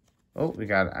 Oh, I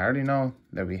already know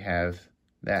that we have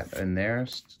that in there.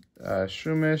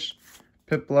 Shroomish,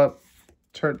 Piplup,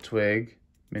 Turtwig,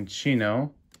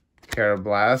 Minccino,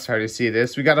 Carablast. Hard to see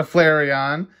this. We got a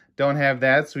Flareon. Don't have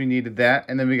that, so we needed that.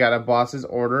 And then we got a Boss's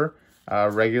Order,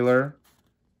 regular.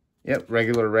 Yep,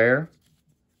 regular rare.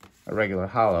 A regular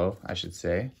holo, I should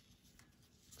say.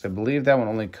 So I believe that one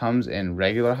only comes in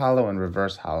regular holo and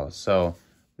reverse holo. So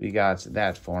we got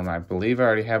that form. I believe I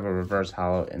already have a reverse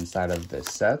holo inside of this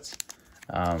set.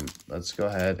 Let's go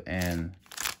ahead and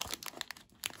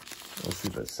we'll see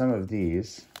that some of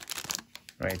these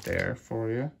right there for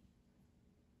you.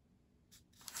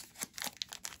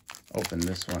 Open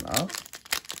this one up.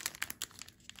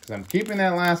 Because I'm keeping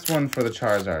that last one for the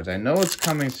Charizards. I know it's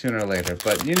coming sooner or later,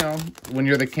 but you know, when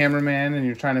you're the cameraman and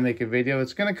you're trying to make a video,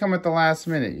 it's going to come at the last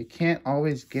minute. You can't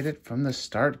always get it from the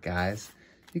start, guys.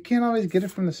 You can't always get it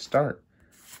from the start.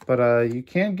 But you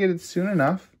can get it soon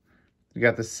enough. We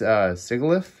got the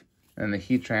Sigilyph and the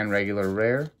Heatran regular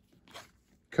rare.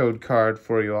 Code card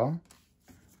for you all.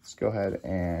 Let's go ahead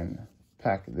and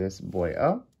pack this boy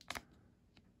up.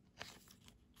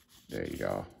 There you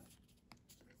go.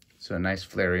 So a nice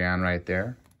Flareon right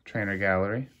there. Trainer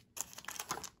Gallery.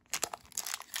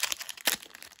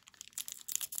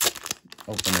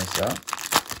 Open this up.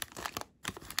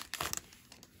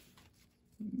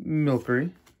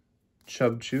 Milcery.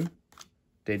 Chubchoo.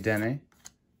 Dedenne.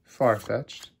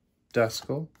 Farfetch'd.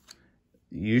 Duskull.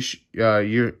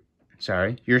 Your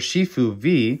Urshifu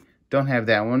V. Don't have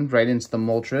that one. Right into the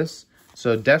Moltres.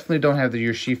 So definitely don't have the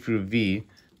Urshifu V.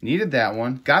 Needed that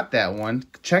one. Got that one.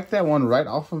 Check that one right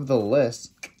off of the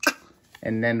list.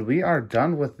 And then we are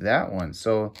done with that one.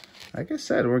 So, like I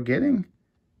said,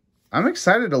 I'm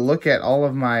excited to look at all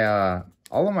of my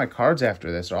cards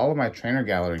after this, or all of my Trainer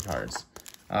Gallery cards.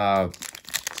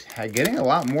 Getting a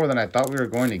lot more than I thought we were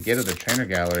going to get of the Trainer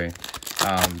Gallery.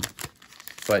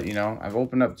 But, you know, I've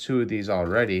opened up 2 of these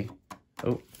already.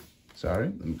 Oh, sorry.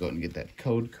 Let me go ahead and get that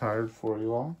code card for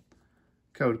you all.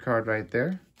 Code card right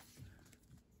there.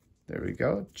 There we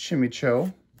go.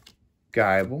 Chimicho,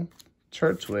 Guyable,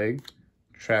 Turtwig,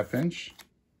 Trapinch,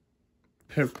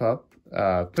 Piplup,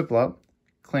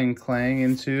 Kling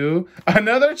into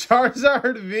another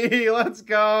Charizard V. Let's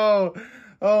go.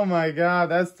 Oh my god,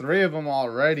 that's 3 of them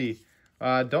already.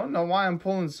 Don't know why I'm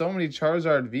pulling so many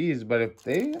Charizard Vs, but if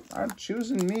they are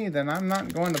choosing me, then I'm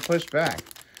not going to push back.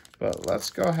 But let's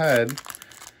go ahead.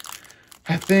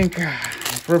 I think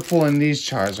if we're pulling these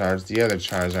Charizards, the other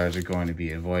Charizards are going to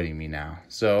be avoiding me now.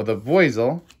 So the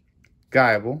Boizel,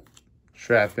 Guyable,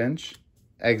 Trapinch,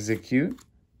 Execute,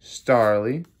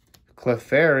 Starly,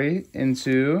 Clefairy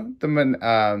into the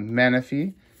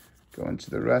Manaphy. Go into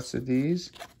the rest of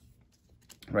these.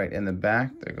 Right in the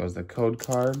back, there goes the code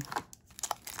card.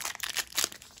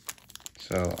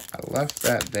 So I left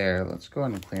that there. Let's go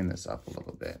ahead and clean this up a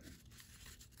little bit.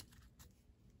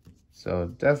 So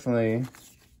definitely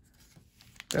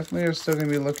are still going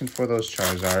to be looking for those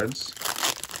Charizards.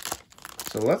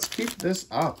 So let's keep this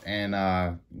up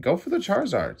and go for the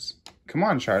Charizards. Come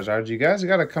on, Charizards. You guys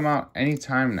got to come out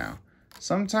anytime now.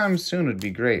 Sometime soon would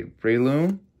be great.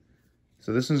 Breloom.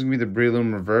 So this one's going to be the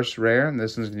Breloom reverse rare. And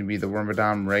this one's going to be the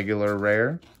Wormadam regular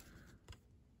rare.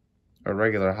 Or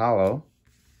regular holo.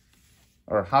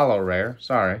 Or holo rare.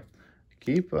 Sorry.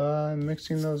 Keep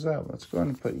mixing those up. Let's go ahead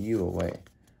and put you away.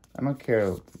 I don't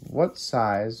care what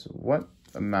size, what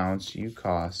amounts you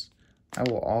cost. I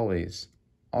will always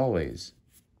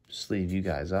sleeve you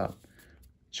guys up.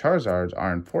 Charizards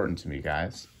are important to me,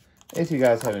 guys. If you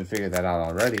guys haven't figured that out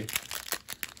already.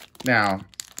 Now,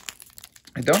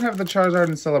 I don't have the Charizard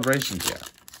in Celebrations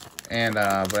yet. And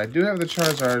but I do have the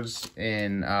Charizards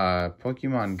in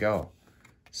Pokemon Go.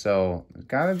 So,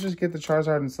 gotta just get the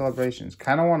Charizard in Celebrations.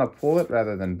 Kind of want to pull it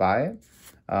rather than buy it.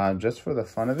 Just for the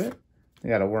fun of it. You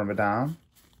got a Wormadam.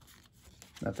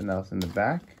 Nothing else in the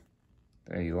back.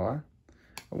 There you are.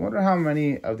 I wonder how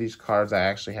many of these cards I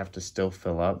actually have to still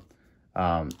fill up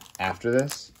after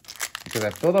this. Because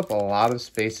I filled up a lot of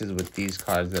spaces with these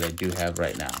cards that I do have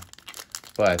right now.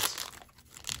 But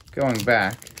going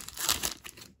back.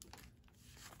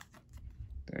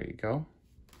 There you go.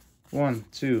 1,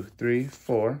 2, 3,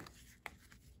 4.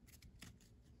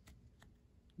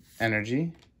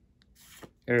 Energy.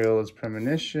 Aerial's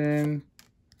Premonition.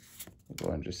 We'll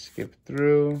go and just skip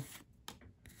through.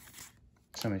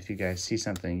 Some of you guys see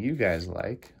something you guys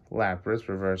like. Lapras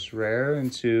reverse rare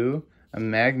into a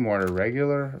Magmortar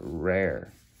regular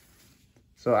rare.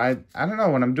 So I don't know,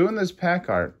 when I'm doing this pack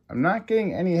art, I'm not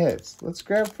getting any hits. Let's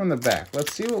grab from the back.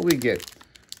 Let's see what we get.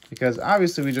 Because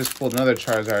obviously we just pulled another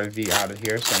Charizard V out of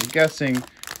here. So I'm guessing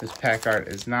this pack art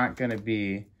is not going to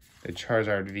be the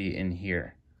Charizard V in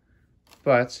here.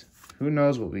 But who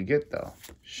knows what we get though.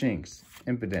 Shinx,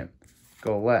 Impidimp,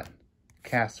 Golett,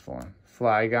 Castform,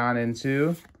 Flygon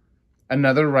into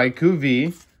another Raikou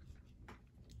V.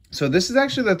 So this is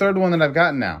actually the 3rd one that I've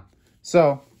gotten now.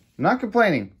 So I'm not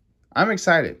complaining. I'm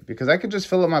excited because I could just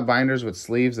fill up my binders with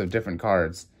sleeves of different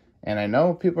cards. And I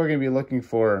know people are going to be looking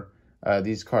for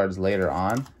these cards later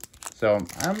on. So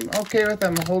I'm okay with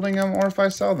them holding them, or if I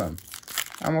sell them.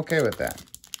 I'm okay with that.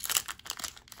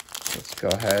 Let's go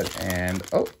ahead and,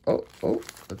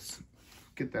 let's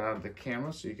get that out of the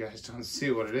camera so you guys don't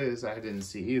see what it is. I didn't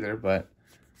see either, but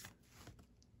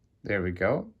there we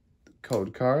go.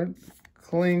 Code card,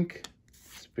 Clink,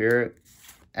 Spirit,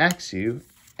 Axew,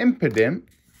 Impidimp,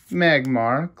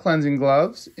 Magmar, Cleansing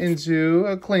Gloves into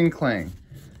a Kling.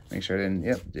 Make sure I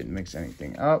didn't mix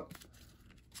anything up.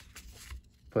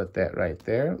 Put that right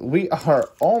there. We are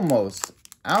almost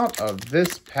out of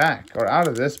this pack, or out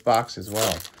of this box as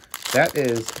well. That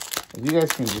is, if you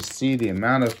guys can just see the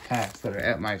amount of packs that are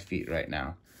at my feet right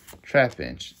now.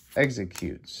 Trapinch,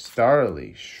 Execute,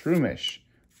 Starly, Shroomish,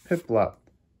 Piplup,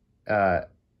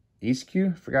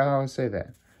 Eastcue? Forgot how I say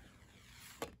that.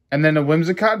 And then the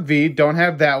Whimsicott V, don't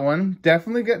have that one.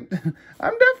 Definitely good.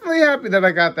 I'm definitely happy that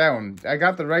I got that one. I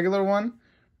got the regular one.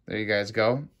 There you guys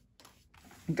go.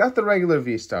 Got the regular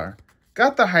V-Star.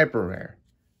 Got the Hyper Rare.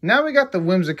 Now we got the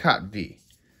Whimsicott V.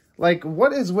 Like,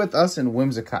 what is with us in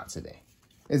Whimsicott today?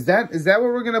 Is that what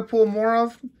we're going to pull more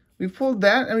of? We pulled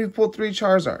that, and we pulled 3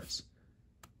 Charizards.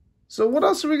 So what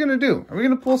else are we going to do? Are we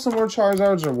going to pull some more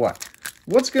Charizards or what?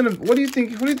 What do you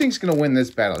think is going to win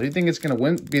this battle? Do you think it's going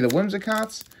to be the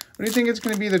Whimsicotts? Or do you think it's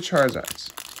going to be the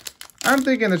Charizards? I'm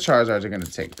thinking the Charizards are going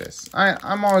to take this.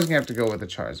 I'm always going to have to go with the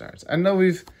Charizards. I know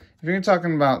if you're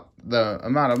talking about the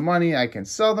amount of money I can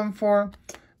sell them for,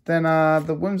 then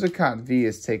the Whimsicott V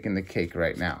is taking the cake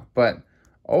right now. But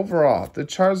overall, the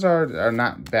Charizards are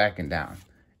not backing down.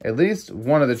 At least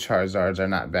one of the Charizards are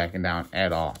not backing down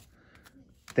at all.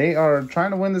 They are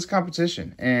trying to win this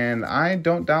competition, and I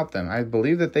don't doubt them. I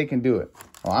believe that they can do it.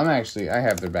 Well, I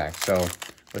have their back. So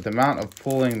with the amount of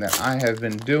pulling that I have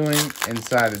been doing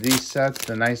inside of these sets,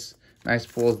 the nice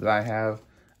pulls that I have,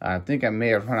 I think I may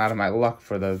have run out of my luck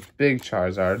for the big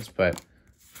Charizards, but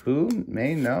who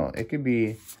may know? It could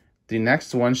be the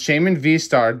next one. Shaymin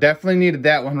V-Star. Definitely needed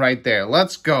that one right there.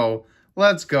 Let's go.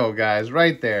 Let's go, guys.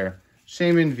 Right there.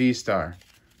 Shaymin V-Star.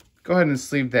 Go ahead and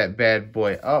sleeve that bad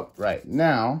boy up right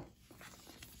now.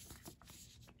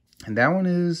 And that one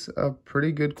is a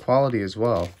pretty good quality as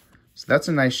well. So that's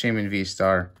a nice Shaymin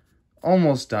V-Star.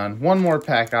 Almost done. One more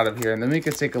pack out of here, and then we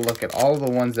can take a look at all the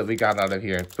ones that we got out of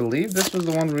here. I believe this was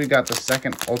the one where we got the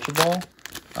second Ultra Ball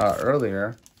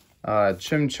earlier.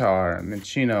 Chimchar,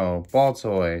 Minccino,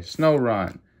 Baltoy,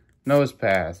 Snorunt,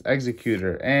 Nosepass,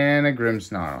 Executor, and a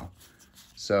Grimmsnarl.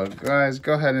 So, guys,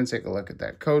 go ahead and take a look at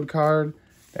that code card.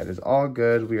 That is all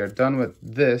good. We are done with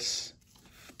this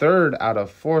 3rd out of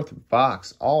 4th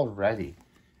box already.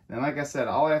 And like I said,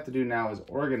 all I have to do now is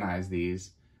organize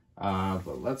these.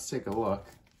 But let's take a look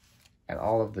at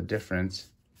all of the different.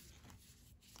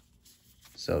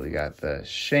 So we got the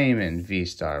Shaymin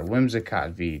V-Star,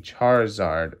 Whimsicott V,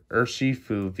 Charizard,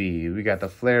 Urshifu V. We got the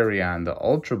Flareon, the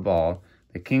Ultra Ball,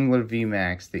 the Kingler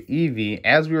V-Max, the Eevee,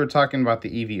 as we were talking about the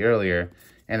Eevee earlier,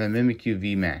 and the Mimikyu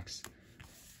V-Max.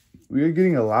 We are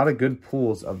getting a lot of good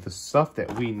pulls of the stuff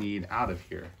that we need out of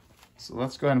here. So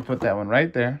let's go ahead and put that one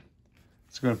right there.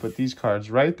 Let's go ahead and put these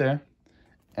cards right there.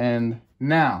 And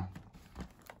now,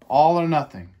 all or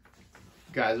nothing.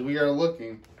 Guys, we are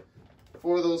looking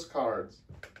for those cards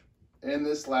in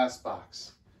this last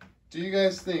box. Do you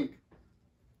guys think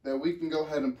that we can go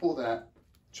ahead and pull that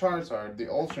Charizard, the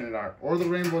alternate art, or the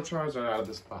Rainbow Charizard out of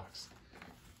this box?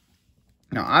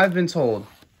 Now, I've been told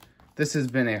this has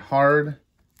been a hard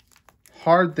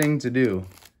thing to do,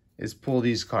 is pull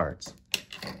these cards.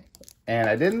 And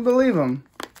I didn't believe them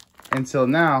until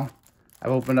now.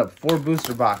 I've opened up 4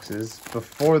 booster boxes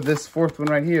before this 4th one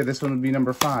right here. This one would be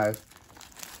number 5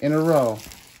 in a row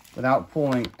without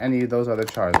pulling any of those other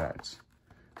Charizards.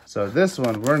 So this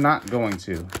one, we're not going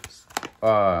to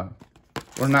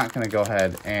go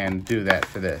ahead and do that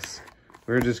for this.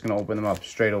 We're just going to open them up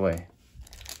straight away.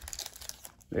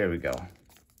 There we go.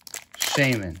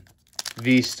 Shaymin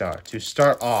V-Star to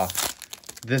start off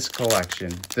this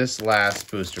collection, this last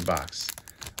booster box.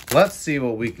 Let's see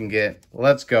what we can get.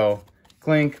 Let's go.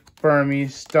 Clink, Burmy,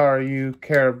 Staryu,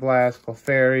 Karrablast,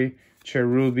 Clefairy,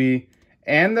 Cherubi,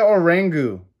 and the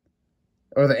Orangu.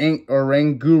 Or the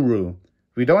Oranguru.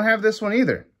 We don't have this one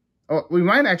either. Oh, we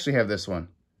might actually have this one.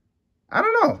 I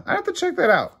don't know. I have to check that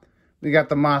out. We got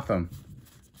the Mothim.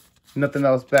 Nothing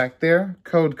else back there.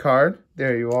 Code card.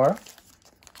 There you are.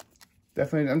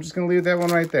 Definitely, I'm just going to leave that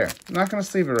one right there. I'm not going to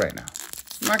sleeve it right now.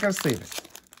 I'm not going to sleeve it.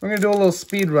 We're going to do a little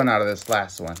speed run out of this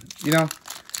last one. You know,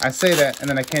 I say that, and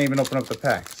then I can't even open up the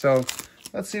pack. So,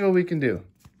 let's see what we can do.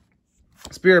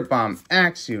 Spirit Bomb,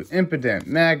 Axew, Impidimp,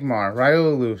 Magmar,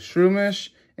 Riolu, Shroomish,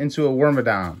 into a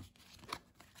Wormadam.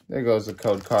 There goes the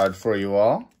code card for you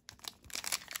all.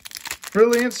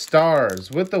 Brilliant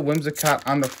Stars with the Whimsicott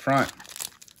on the front.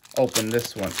 Open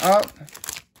this one up.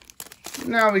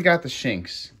 Now we got the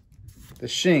Shinx. the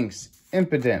Shinx,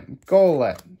 Impidimp,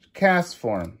 Golett,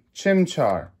 Castform,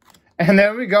 Chimchar. And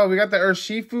there we go. We got the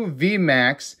Urshifu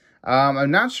VMAX. I'm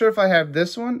not sure if I have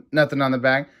this one. Nothing on the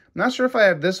back. I'm not sure if I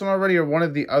have this one already or one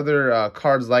of the other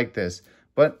cards like this.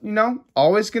 But, you know,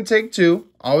 always can take two.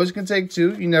 Always can take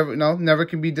two. You never know. Never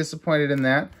can be disappointed in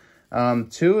that.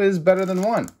 Two is better than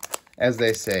one, as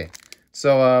they say.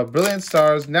 So, Brilliant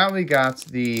Stars. Now we got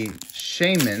the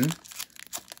Shaymin.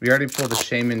 We already pulled the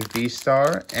Shaymin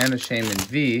V-Star and the Shaymin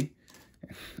V.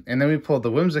 And then we pulled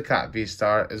the Whimsicott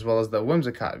V-Star as well as the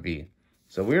Whimsicott V.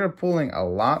 So we are pulling a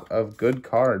lot of good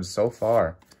cards so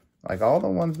far. Like all the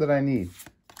ones that I need.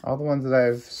 All the ones that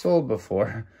I've sold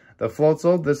before. The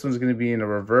Floatzel, this one's going to be in a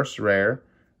reverse rare.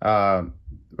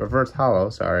 Reverse holo,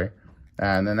 sorry.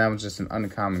 And then that was just an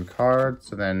uncommon card.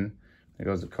 So then there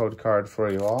goes a code card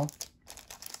for you all.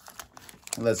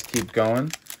 Let's keep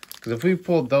going. Because if we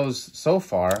pulled those so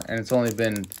far, and it's only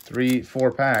been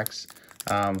 3-4 packs,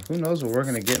 who knows what we're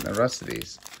going to get in the rest of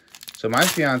these. So my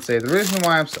fiance, the reason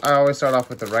why I always start off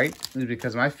with the right is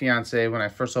because my fiance, when I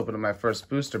first opened up my first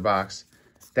booster box,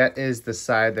 that is the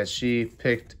side that she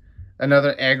picked.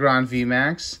 Another Aggron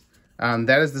VMAX.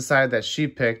 That is the side that she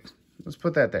picked. Let's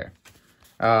put that there.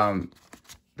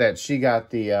 That she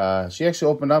got the, she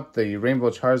actually opened up the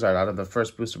Rainbow Charizard out of the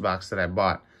first booster box that I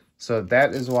bought. So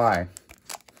that is why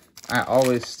I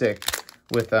always stick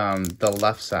with the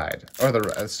left side,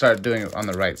 or start doing it on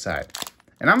the right side.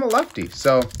 And I'm a lefty,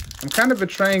 so I'm kind of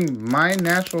betraying my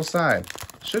natural side.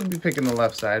 Should be picking the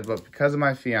left side, but because of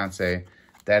my fiance,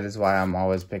 that is why I'm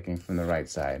always picking from the right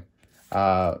side.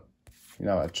 You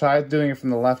know, I tried doing it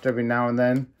from the left every now and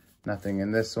then. Nothing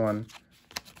in this one.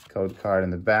 Code card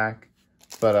in the back.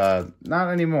 But not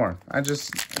anymore. I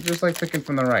just like picking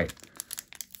from the right.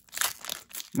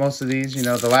 Most of these, you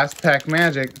know, the last pack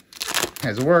magic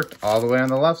has worked all the way on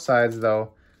the left sides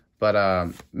though. But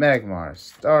Magmar,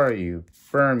 Staryu,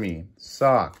 Burmy,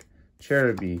 Sock,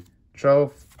 Cherubi,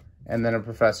 Troph, and then a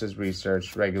Professor's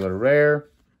Research regular rare.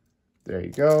 There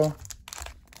you go.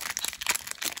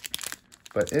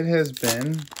 But it has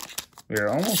been, we are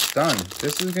almost done.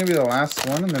 This is going to be the last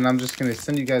one, and then I'm just going to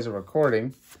send you guys a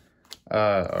recording.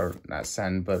 Or not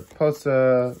send, but post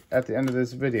at the end of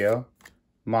this video.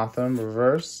 Mothim,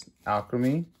 Reverse,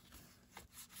 Alchemy.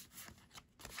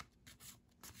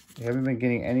 We haven't been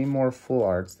getting any more full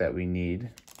arts that we need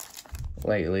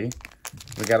lately.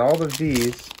 We got all the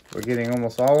V's. We're getting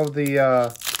almost all of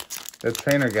the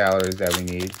trainer galleries that we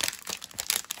need.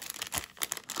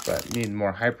 But need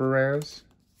more hyper rares.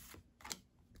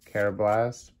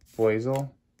 Carablast,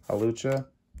 Boizel, Halucha,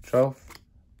 Troph,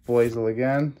 Boizel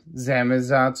again,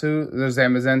 Zamazenta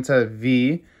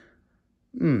V.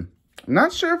 I'm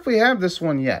not sure if we have this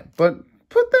one yet, but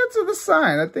put that to the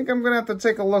side. I think I'm going to have to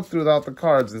take a look throughout the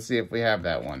cards and see if we have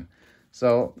that one.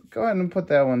 So go ahead and put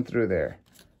that one through there.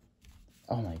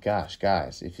 Oh my gosh,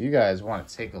 guys, if you guys want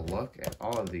to take a look at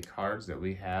all of the cards that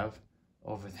we have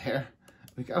over there,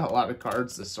 we got a lot of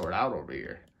cards to sort out over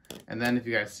here. And then if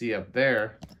you guys see up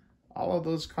there, all of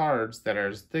those cards that are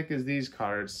as thick as these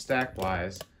cards,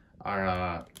 stack-wise,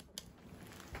 are,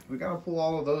 we got to pull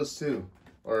all of those too.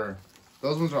 Or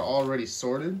those ones are already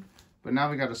sorted, but now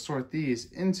we got to sort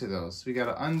these into those. So we got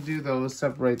to undo those,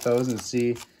 separate those, and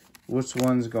see which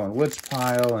one's going which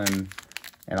pile and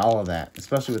all of that.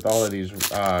 Especially with all of these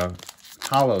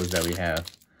hollows that we have.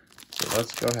 So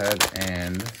let's go ahead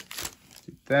and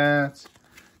do that.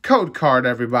 Code card,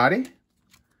 everybody.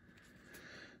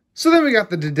 So then we got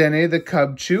the Dedenne, the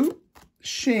Cubchoo,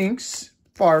 Shinx,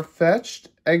 Farfetch'd,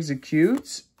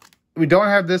 Execute. We don't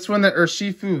have this one, the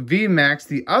Urshifu VMAX.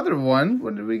 The other one,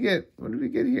 what did we get? What did we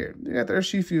get here? We got the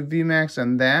Urshifu VMAX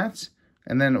on that.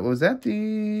 And then was that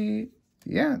the...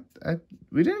 Yeah,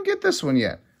 we didn't get this one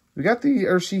yet. We got the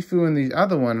Urshifu in the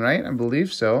other one, right? I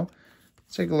believe so.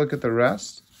 Let's take a look at the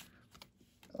rest.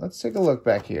 Let's take a look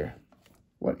back here.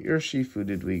 What Urshifu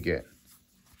did we get?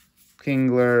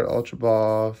 Kingler, Ultra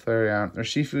Ball, Flareon,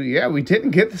 Urshifu. Yeah, we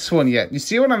didn't get this one yet. You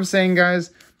see what I'm saying, guys?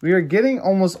 We are getting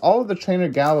almost all of the trainer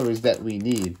galleries that we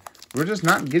need. We're just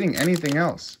not getting anything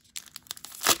else.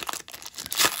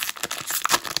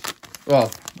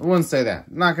 Well, I wouldn't say that.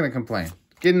 I'm not going to complain.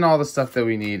 Getting all the stuff that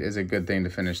we need is a good thing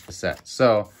to finish the set.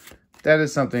 So, that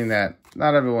is something that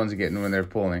not everyone's getting when they're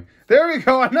pulling. There we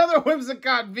go. Another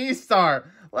Whimsicott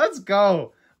V-Star. Let's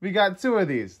go. We got two of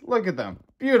these. Look at them.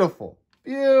 Beautiful.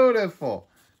 Beautiful.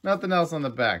 Nothing else on the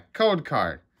back. Code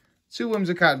card. Two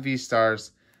Whimsicott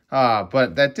V-Stars.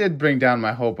 But that did bring down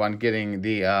my hope on getting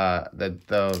the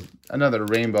another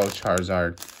Rainbow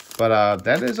Charizard. But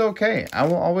that is okay. I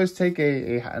will always take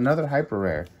another hyper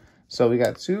rare. So we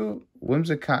got two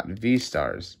Whimsicott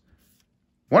V-Stars.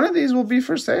 One of these will be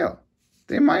for sale.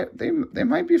 they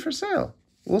might be for sale.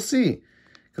 We'll see,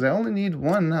 because I only need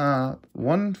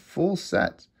one full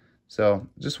set. So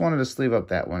just wanted to sleeve up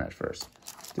that one at first.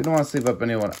 Didn't want to sleeve up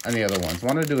any other ones.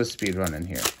 Wanted to do a speed run in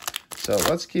here. So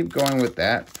let's keep going with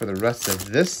that for the rest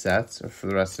of this set, or for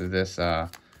the rest of this,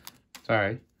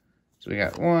 sorry. So we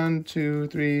got 1, 2,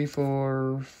 3,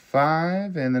 4,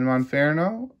 5, and then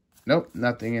Monferno. Nope,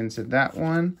 nothing into that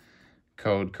one.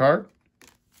 Code card.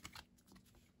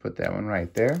 Put that one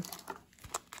right there.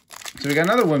 So we got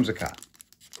another Whimsicott.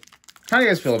 How do you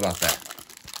guys feel about that?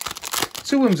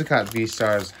 2 Whimsicott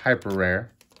V-Stars, Hyper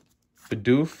Rare.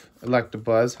 Bidoof,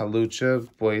 Electabuzz, Hawlucha,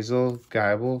 Buizel,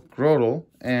 Geibel, Grotle,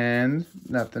 and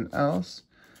nothing else.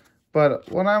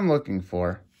 But what I'm looking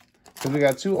for, because we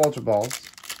got 2 Ultra Balls,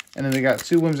 and then we got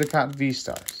 2 Whimsicott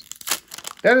V-Stars.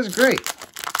 That is great.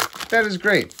 That is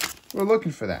great. We're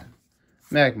looking for that.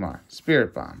 Magmar,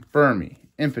 Spirit Bomb, Burmy,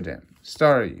 Impidimp,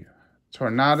 Staryu,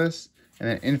 Tornadus, and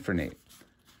then Infernape.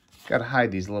 Gotta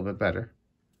hide these a little bit better,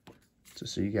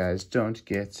 just so you guys don't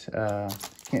get,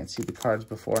 can't see the cards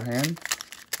beforehand.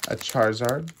 A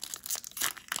Charizard.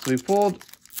 So we pulled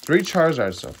 3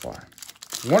 Charizards so far.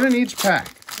 1 in each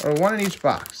pack, or 1 in each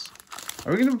box.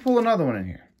 Are we gonna pull another one in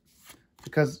here?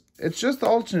 Because it's just the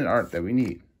alternate art that we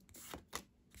need.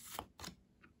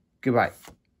 Goodbye.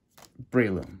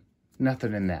 Breloom.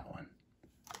 Nothing in that one.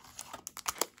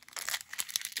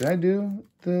 Did I do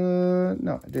the...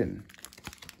 No, I didn't.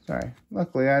 Sorry.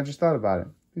 Luckily, I just thought about it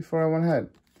before I went ahead.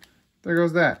 There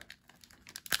goes that.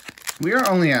 We are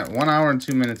only at 1 hour and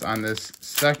 2 minutes on this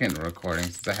second recording,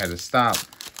 since I had to stop,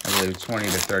 I believe, 20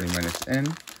 to 30 minutes in.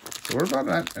 So we're about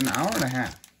at an hour and a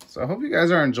half. So I hope you guys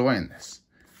are enjoying this.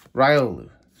 Riolu,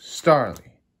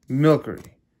 Starly,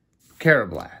 Milcery,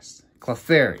 Karrablast,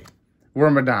 Clefairy,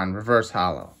 Wormadon Reverse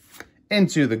Holo.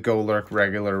 Into the Golurk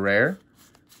Regular Rare.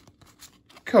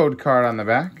 Code card on the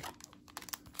back.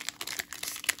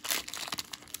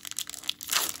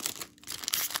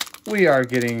 We are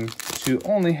getting to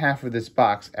only half of this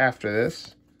box after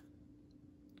this.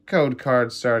 Code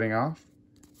card starting off.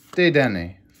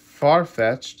 Dedenne,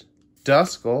 Farfetch'd,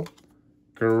 Duskull,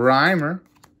 Grimer,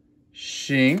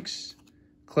 Shinx,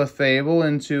 Clefable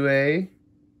into a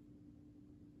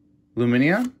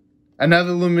Lumineon.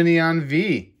 Another Lumineon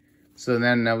V. So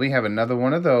then we have another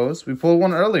one of those. We pulled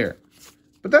one earlier,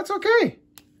 but that's okay.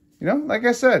 You know, like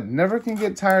I said, never can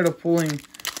get tired of pulling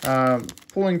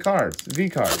cards, V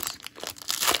cards.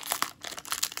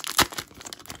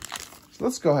 So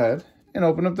let's go ahead and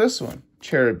open up this one.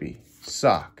 Cherubi,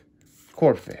 Sock,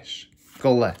 Corphish,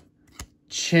 Golett,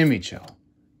 Chimicho,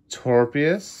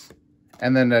 Torpius,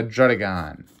 and then a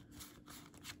Druddigon.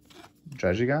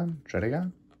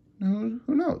 Druddigon? Who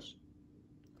knows?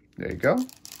 There you go.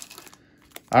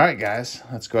 All right, guys,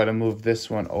 let's go ahead and move this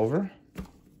one over.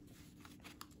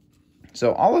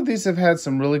 So all of these have had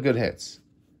some really good hits.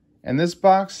 And this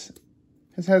box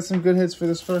has had some good hits for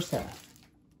this first half.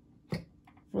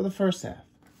 For the first half.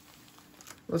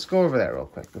 Let's go over that real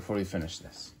quick before we finish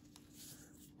this.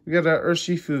 We got an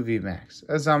Urshifu VMAX,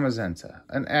 a Zamazenta,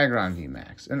 an Aggron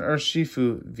VMAX, an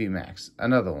Urshifu VMAX,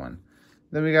 another one.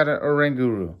 Then we got an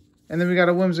Oranguru. And then we got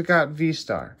a Whimsicott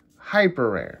V-Star,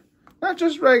 Hyper Rare. Not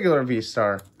just regular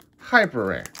V-Star, Hyper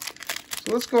Rare.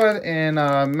 So let's go ahead and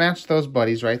match those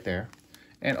buddies right there.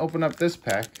 And open up this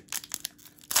pack.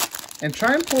 And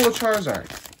try and pull a Charizard.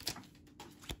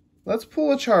 Let's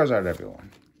pull a Charizard, everyone.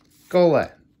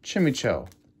 Golett, Chimicho,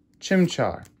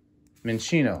 Chimchar,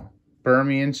 Minccino,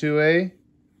 Burmy into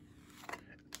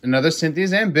another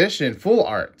Cynthia's Ambition, full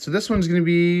art. So this one's going to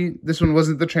be, this one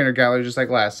wasn't the trainer gallery just like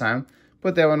last time.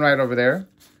 Put that one right over there.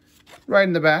 Right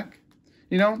in the back.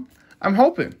 You know, I'm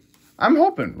hoping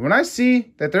when I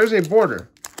see that there's a border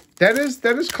that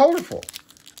is colorful,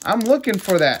 I'm looking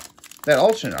for that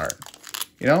alternate art.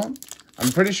 You know,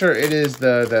 I'm pretty sure it is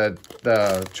the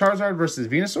Charizard versus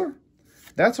Venusaur.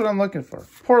 That's what I'm looking for.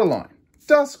 Purloin,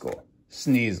 Duskull,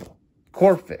 Sneasel,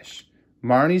 Corphish,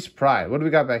 Marnie's Pride. What do we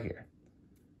got back here?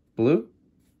 Blue,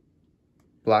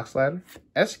 Block Slider,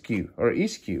 SQ or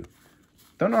ESQ.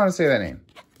 Don't know how to say that name.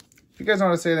 If you guys know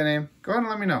how to say that name, go ahead and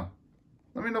let me know.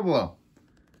 Let me know below.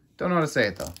 Don't know how to say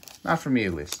it, though. Not for me,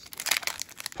 at least.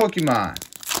 Pokemon.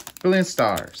 Brilliant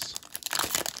Stars.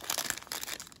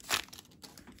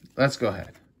 Let's go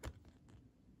ahead.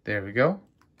 There we go.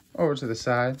 Over to the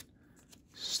side.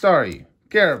 Staryu.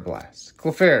 Karrablast.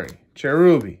 Clefairy.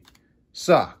 Cherubi.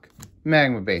 Sock.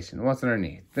 Magma Basin. What's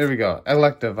underneath? There we go.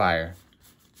 Electivire.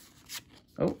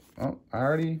 Oh, I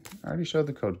already showed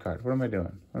the code card. What am I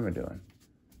doing?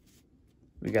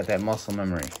 We got that muscle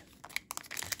memory.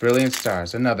 Brilliant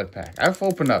Stars, another pack. I've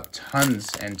opened up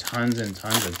tons and tons and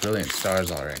tons of Brilliant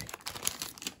Stars already.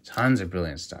 Tons of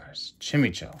Brilliant Stars.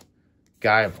 Chimicho.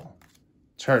 Guyval.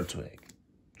 Turtwig.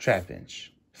 Trapinch.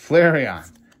 Flareon.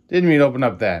 Didn't mean to open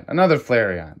up that. Another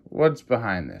Flareon. What's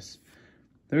behind this?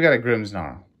 Then we got a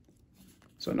Grimmsnarl.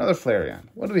 So another Flareon.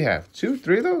 What do we have? 2,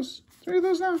 3 of those? 3 of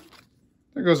those now?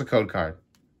 There goes a code card.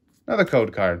 Another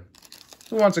code card.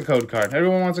 Who wants a code card?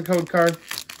 Everyone wants a code card?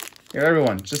 Here,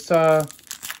 everyone. Just go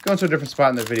into a different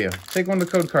spot in the video. Take one of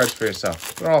the code cards for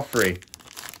yourself. They're all free.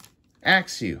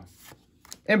 Axew.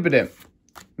 Impidimp.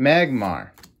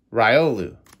 Magmar.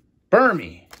 Riolu.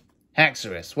 Burmy.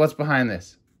 Haxorus. What's behind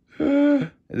this? Is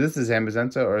this the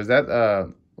Zamazenta, or is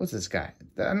that, what's this guy?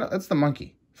 That's the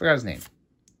monkey. Forgot his name.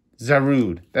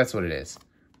 Zarude. That's what it is.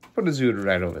 Put a Zarude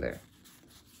right over there.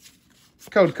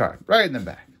 Code card. Right in the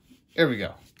back. Here we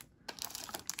go.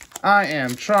 I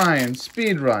am trying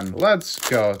speed run. Let's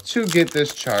go to get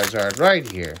this Charizard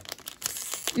right here.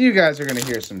 You guys are going to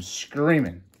hear some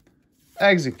screaming.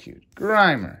 Execute.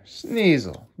 Grimer.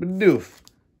 Sneasel. Bidoof.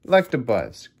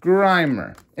 Electabuzz.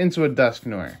 Grimer. Into a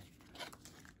Dusknoir.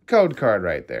 Code card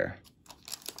right there.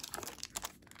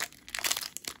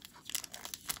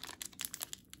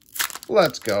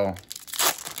 Let's go.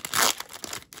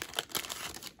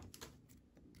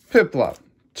 Piplup.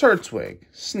 Turtwig.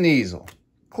 Sneasel.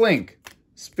 Clink.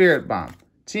 Spirit Bomb.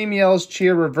 Team Yell's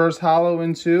Cheer Reverse Hollow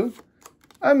into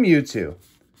a Mewtwo.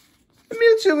 The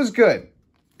Mewtwo is good.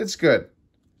 It's good.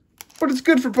 But it's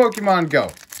good for Pokemon Go.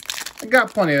 I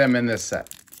got plenty of them in this set.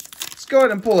 Let's go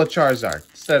ahead and pull a Charizard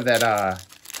instead of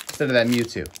that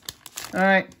Mewtwo.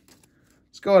 Alright.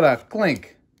 Let's go to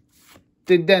Clink.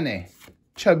 Dedenne.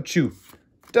 Chubchoo.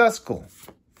 Duskull.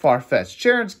 Farfetch'd.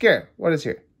 Charon's Garrett. What is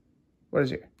here? What is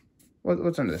here?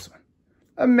 What's under this one?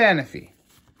 A Manaphy.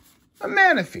 A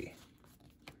Manaphy.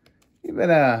 You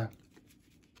better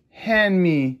hand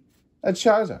me a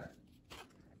Charizard.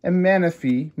 And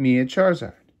Manaphy me a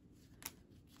Charizard.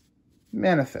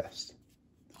 Manifest.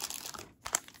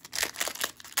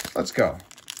 Let's go.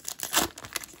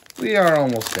 We are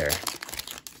almost there.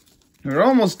 We're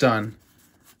almost done,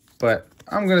 but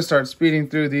I'm going to start speeding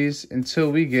through these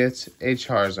until we get a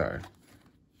Charizard.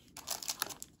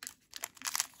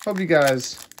 Hope you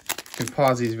guys can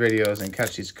pause these videos and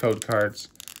catch these code cards.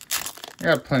 I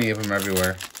got plenty of them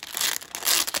everywhere.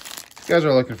 If you guys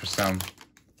are looking for some.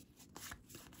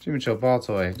 Chimicho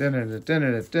Baltoy.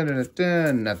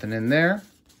 Nothing in there.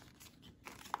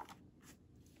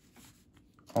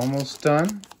 Almost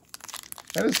done.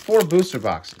 That is 4 booster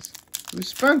boxes. We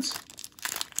spent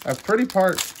a pretty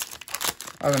part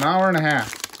of an hour and a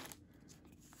half.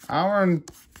 Hour and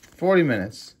 40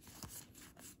 minutes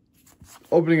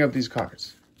opening up these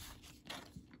cards.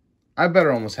 I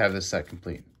better almost have this set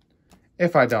complete.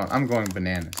 If I don't, I'm going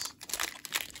bananas.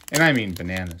 And I mean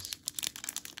bananas.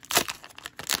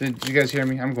 Did you guys hear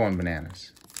me? I'm going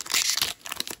bananas.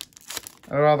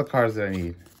 That are all the cards that I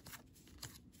need.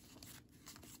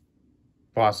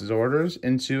 Boss's orders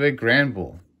into a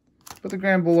Granbull. Put the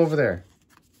Granbull over there.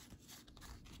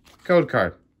 Code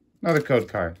card. Another code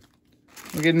card.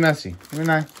 We're getting messy.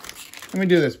 Let me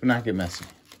do this, but not get messy.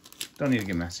 Don't need to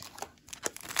get messy.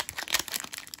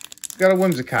 Got a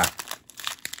Whimsicott.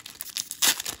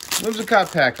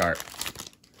 Whimsicott pack art.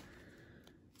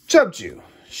 Chubchoo.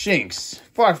 Shinx.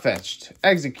 Farfetch'd.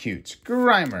 Execute.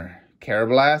 Grimer.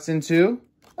 Carablast into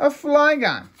a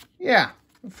Flygon. Yeah,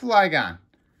 a Flygon.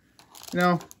 You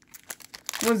know,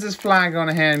 when's this Flygon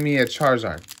gonna hand me a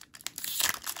Charizard?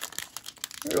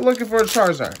 We're looking for a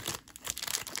Charizard.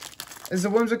 Is the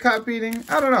Whimsicott beating?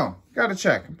 I don't know. Gotta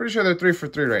check. I'm pretty sure they're 3 for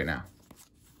 3 right now.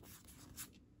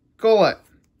 Golett.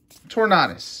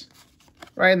 Tornadus.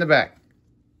 Right in the back.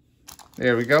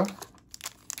 There we go.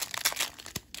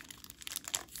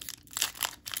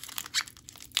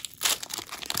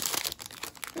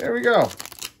 There we go.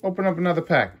 Open up another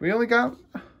pack. We only got...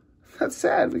 That's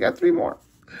sad. We got 3 more.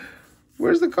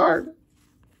 Where's the card?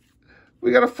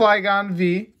 We got a Flygon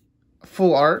V.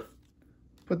 Full art.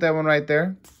 Put that one right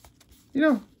there. You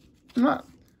know, I'm not...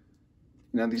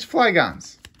 You know, these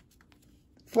Flygons.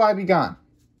 Fly be gone.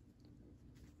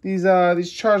 These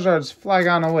Charizards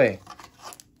Flygon away.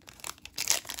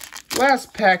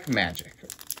 Last pack magic.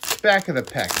 Back of the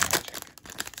pack magic.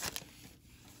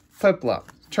 Piplup.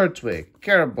 Turtwig,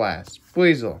 Carablast,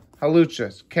 Buizel,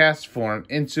 Halucha, cast form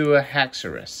into a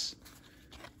Haxorus.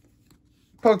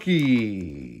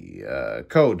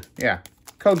 Code. Yeah.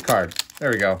 Code card.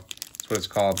 There we go. That's what it's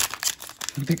called.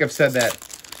 I think I've said that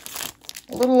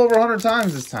a little over 100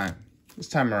 times this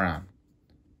time around.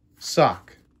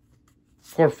 Sock.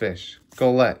 Corphish.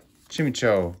 Golett.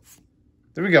 Chimicho.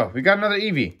 There we go. We got another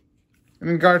Eevee. And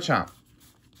then Garchomp.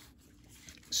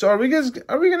 So are we gonna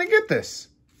get this?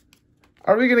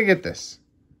 Are we going to get this?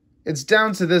 it's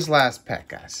down to this last pack,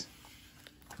 guys.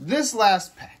 This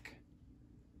last pack.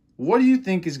 What do you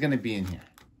think is going to be in here?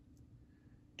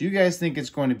 Do you guys think it's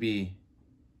going to be,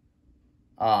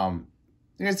 you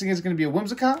guys think it's going to be a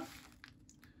Whimsicott?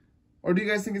 Or do you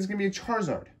guys think it's going to be a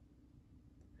Charizard?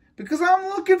 Because I'm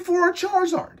looking for a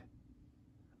Charizard.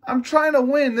 I'm trying to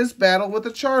win this battle with a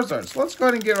Charizard. So let's go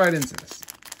ahead and get right into this.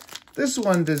 This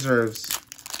one deserves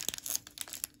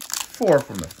 4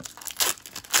 from the front.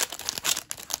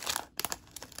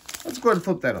 Let's go ahead and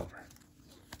flip that over.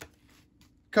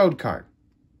 Code card.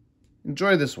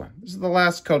 Enjoy this one. This is the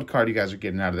last code card you guys are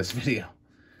getting out of this video.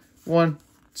 1,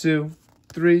 2,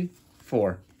 3,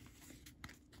 4.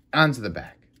 Onto the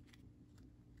back.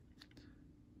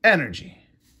 Energy.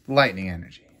 Lightning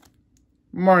Energy.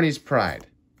 Marnie's Pride.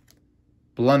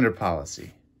 Blunder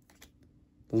Policy.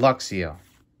 Luxio.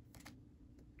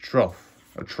 Tro.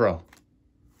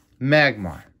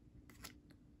 Magmar.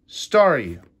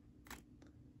 Staryu.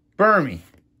 Burmy.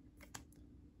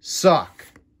 Sock.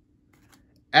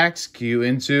 XQ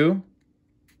into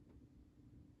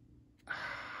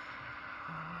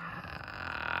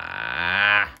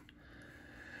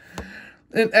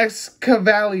an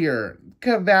Cavalier.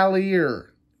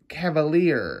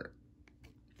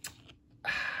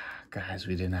 Guys,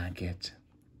 we did not get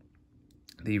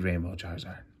the Rainbow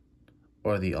Charizard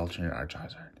or the alternate art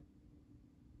Charizard.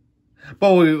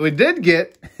 But what we did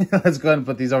get, let's go ahead and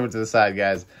put these over to the side,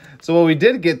 guys. So what we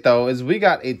did get, though, is we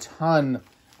got a ton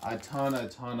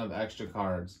of extra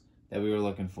cards that we were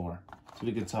looking for. So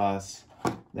we could toss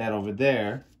that over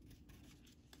there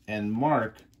and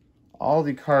mark all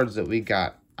the cards that we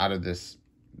got out of this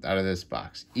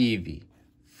box. Eevee,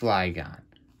 Flygon,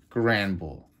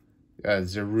 Granbull,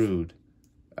 Zarude,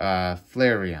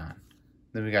 Flareon.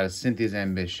 Then we got a Cynthia's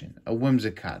Ambition, a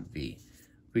Whimsicott V.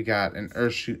 We got an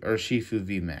Urshifu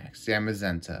VMAX,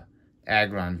 Zamazenta,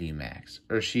 Aggron VMAX,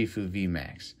 Urshifu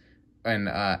VMAX, and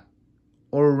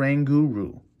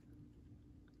Oranguru.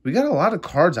 We got a lot of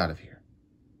cards out of here.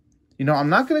 You know, I'm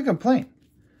not going to complain.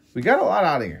 We got a lot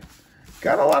out of here.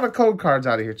 Got a lot of code cards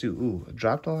out of here, too. Ooh, I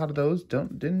dropped a lot of those.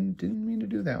 Didn't mean to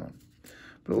do that one.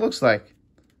 But it looks like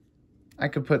I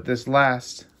could put this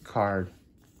last card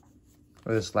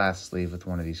or this last sleeve with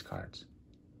one of these cards.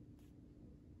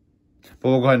 But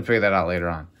we'll go ahead and figure that out later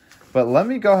on. But let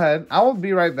me go ahead. I will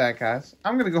be right back, guys.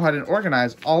 I'm going to go ahead and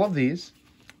organize all of these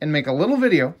and make a little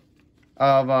video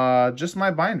of just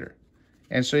my binder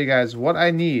and show you guys what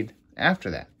I need after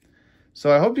that.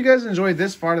 So I hope you guys enjoyed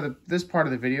this part of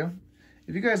the video.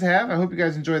 If you guys have, I hope you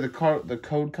guys enjoy the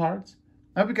code cards.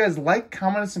 I hope you guys like,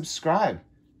 comment, and subscribe,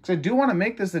 because I do want to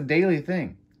make this a daily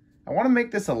thing. I want to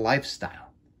make this a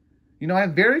lifestyle. You know, I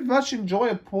very much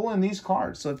enjoy pulling these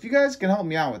cards. So if you guys can help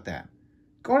me out with that,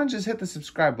 go ahead and just hit the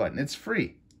subscribe button. It's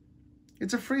free.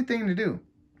 It's a free thing to do.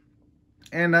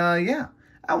 And yeah,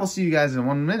 I will see you guys in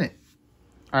 1 minute.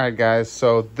 All right, guys.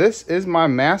 So this is my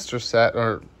master set,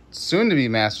 or soon to be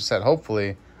master set,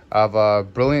 hopefully,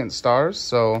 of Brilliant Stars.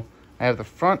 So I have the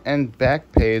front and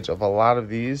back page of a lot of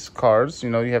these cards. You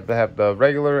know, you have to have the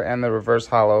regular and the reverse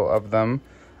holo of them.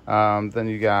 Then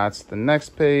you got the next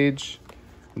page.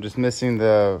 I'm just missing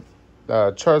the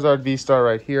Charizard V-Star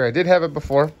right here. I did have it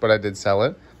before, but I did sell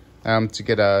it to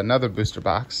get another booster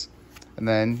box. And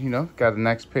then, you know, got the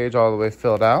next page all the way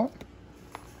filled out.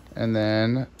 And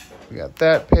then we got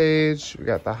that page. We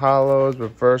got the holos,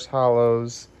 reverse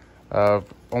holos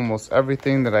of almost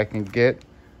everything that I can get.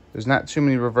 There's not too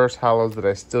many reverse holos that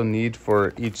I still need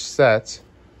for each set,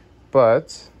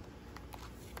 but,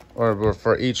 or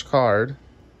for each card.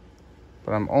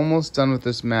 But I'm almost done with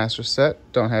this master set.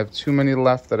 Don't have too many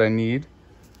left that I need.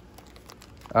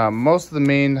 Most of the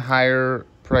main higher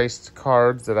priced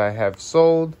cards that I have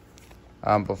sold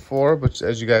before, but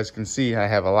as you guys can see, I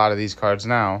have a lot of these cards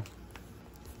now.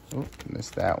 Oh,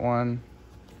 missed that one.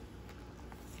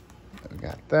 We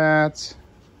got that.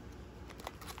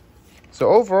 So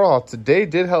overall, today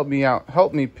did help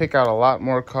me pick out a lot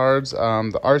more cards.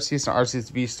 The Arceus and Arceus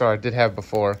V-Star I did have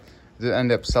before. I did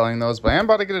end up selling those, but I am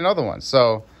about to get another one.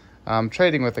 So I'm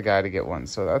trading with the guy to get one,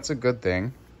 so that's a good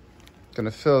thing.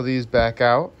 Gonna fill these back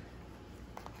out.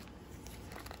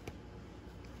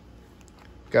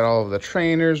 Got all of the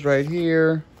trainers right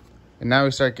here. And now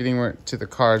we start getting to the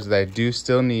cards that I do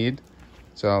still need.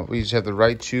 So we just have the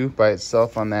Raichu by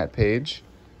itself on that page.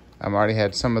 I've already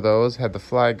had some of those. Had the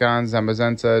Flygon,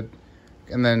 Zamazenta,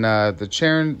 and then the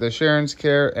Sharon's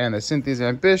Care and the Cynthia's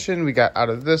Ambition. We got out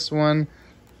of this one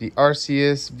the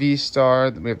Arceus V-Star.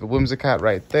 We have the Whimsicott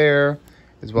right there,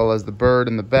 as well as the bird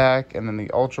in the back, and then the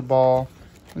Ultra Ball.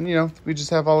 And, you know, we just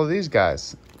have all of these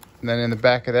guys. And then in the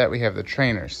back of that, we have the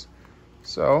trainers.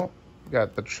 So,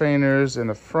 got the trainers in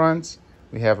the front.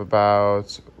 We have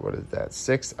about, what is that,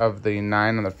 6 of the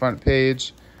 9 on the front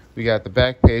page. We got the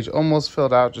back page almost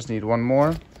filled out, just need one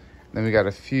more. Then we got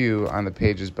a few on the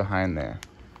pages behind there.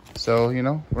 So, you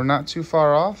know, we're not too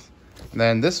far off. And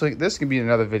then this week, this can be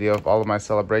another video of all of my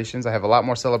celebrations. I have a lot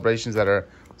more celebrations that are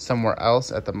somewhere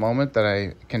else at the moment that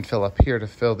I can fill up here to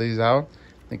fill these out.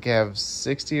 I think I have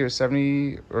 60 or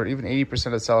 70 or even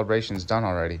 80% of celebrations done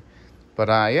already. But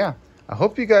yeah, I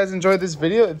hope you guys enjoyed this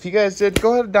video. If you guys did,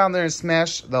 go ahead down there and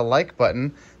smash the like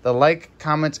button, the like,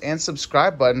 comment, and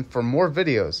subscribe button for more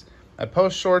videos. I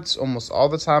post shorts almost all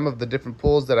the time of the different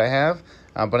pulls that I have,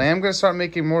 but I am going to start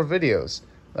making more videos.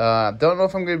 Don't know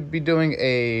if I'm going to be doing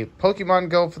a Pokemon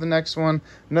Go for the next one,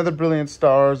 another Brilliant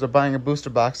Stars, or buying a booster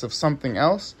box of something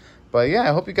else. But yeah,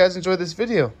 I hope you guys enjoyed this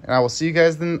video, and I will see you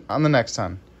guys then on the next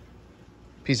time.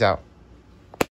 Peace out.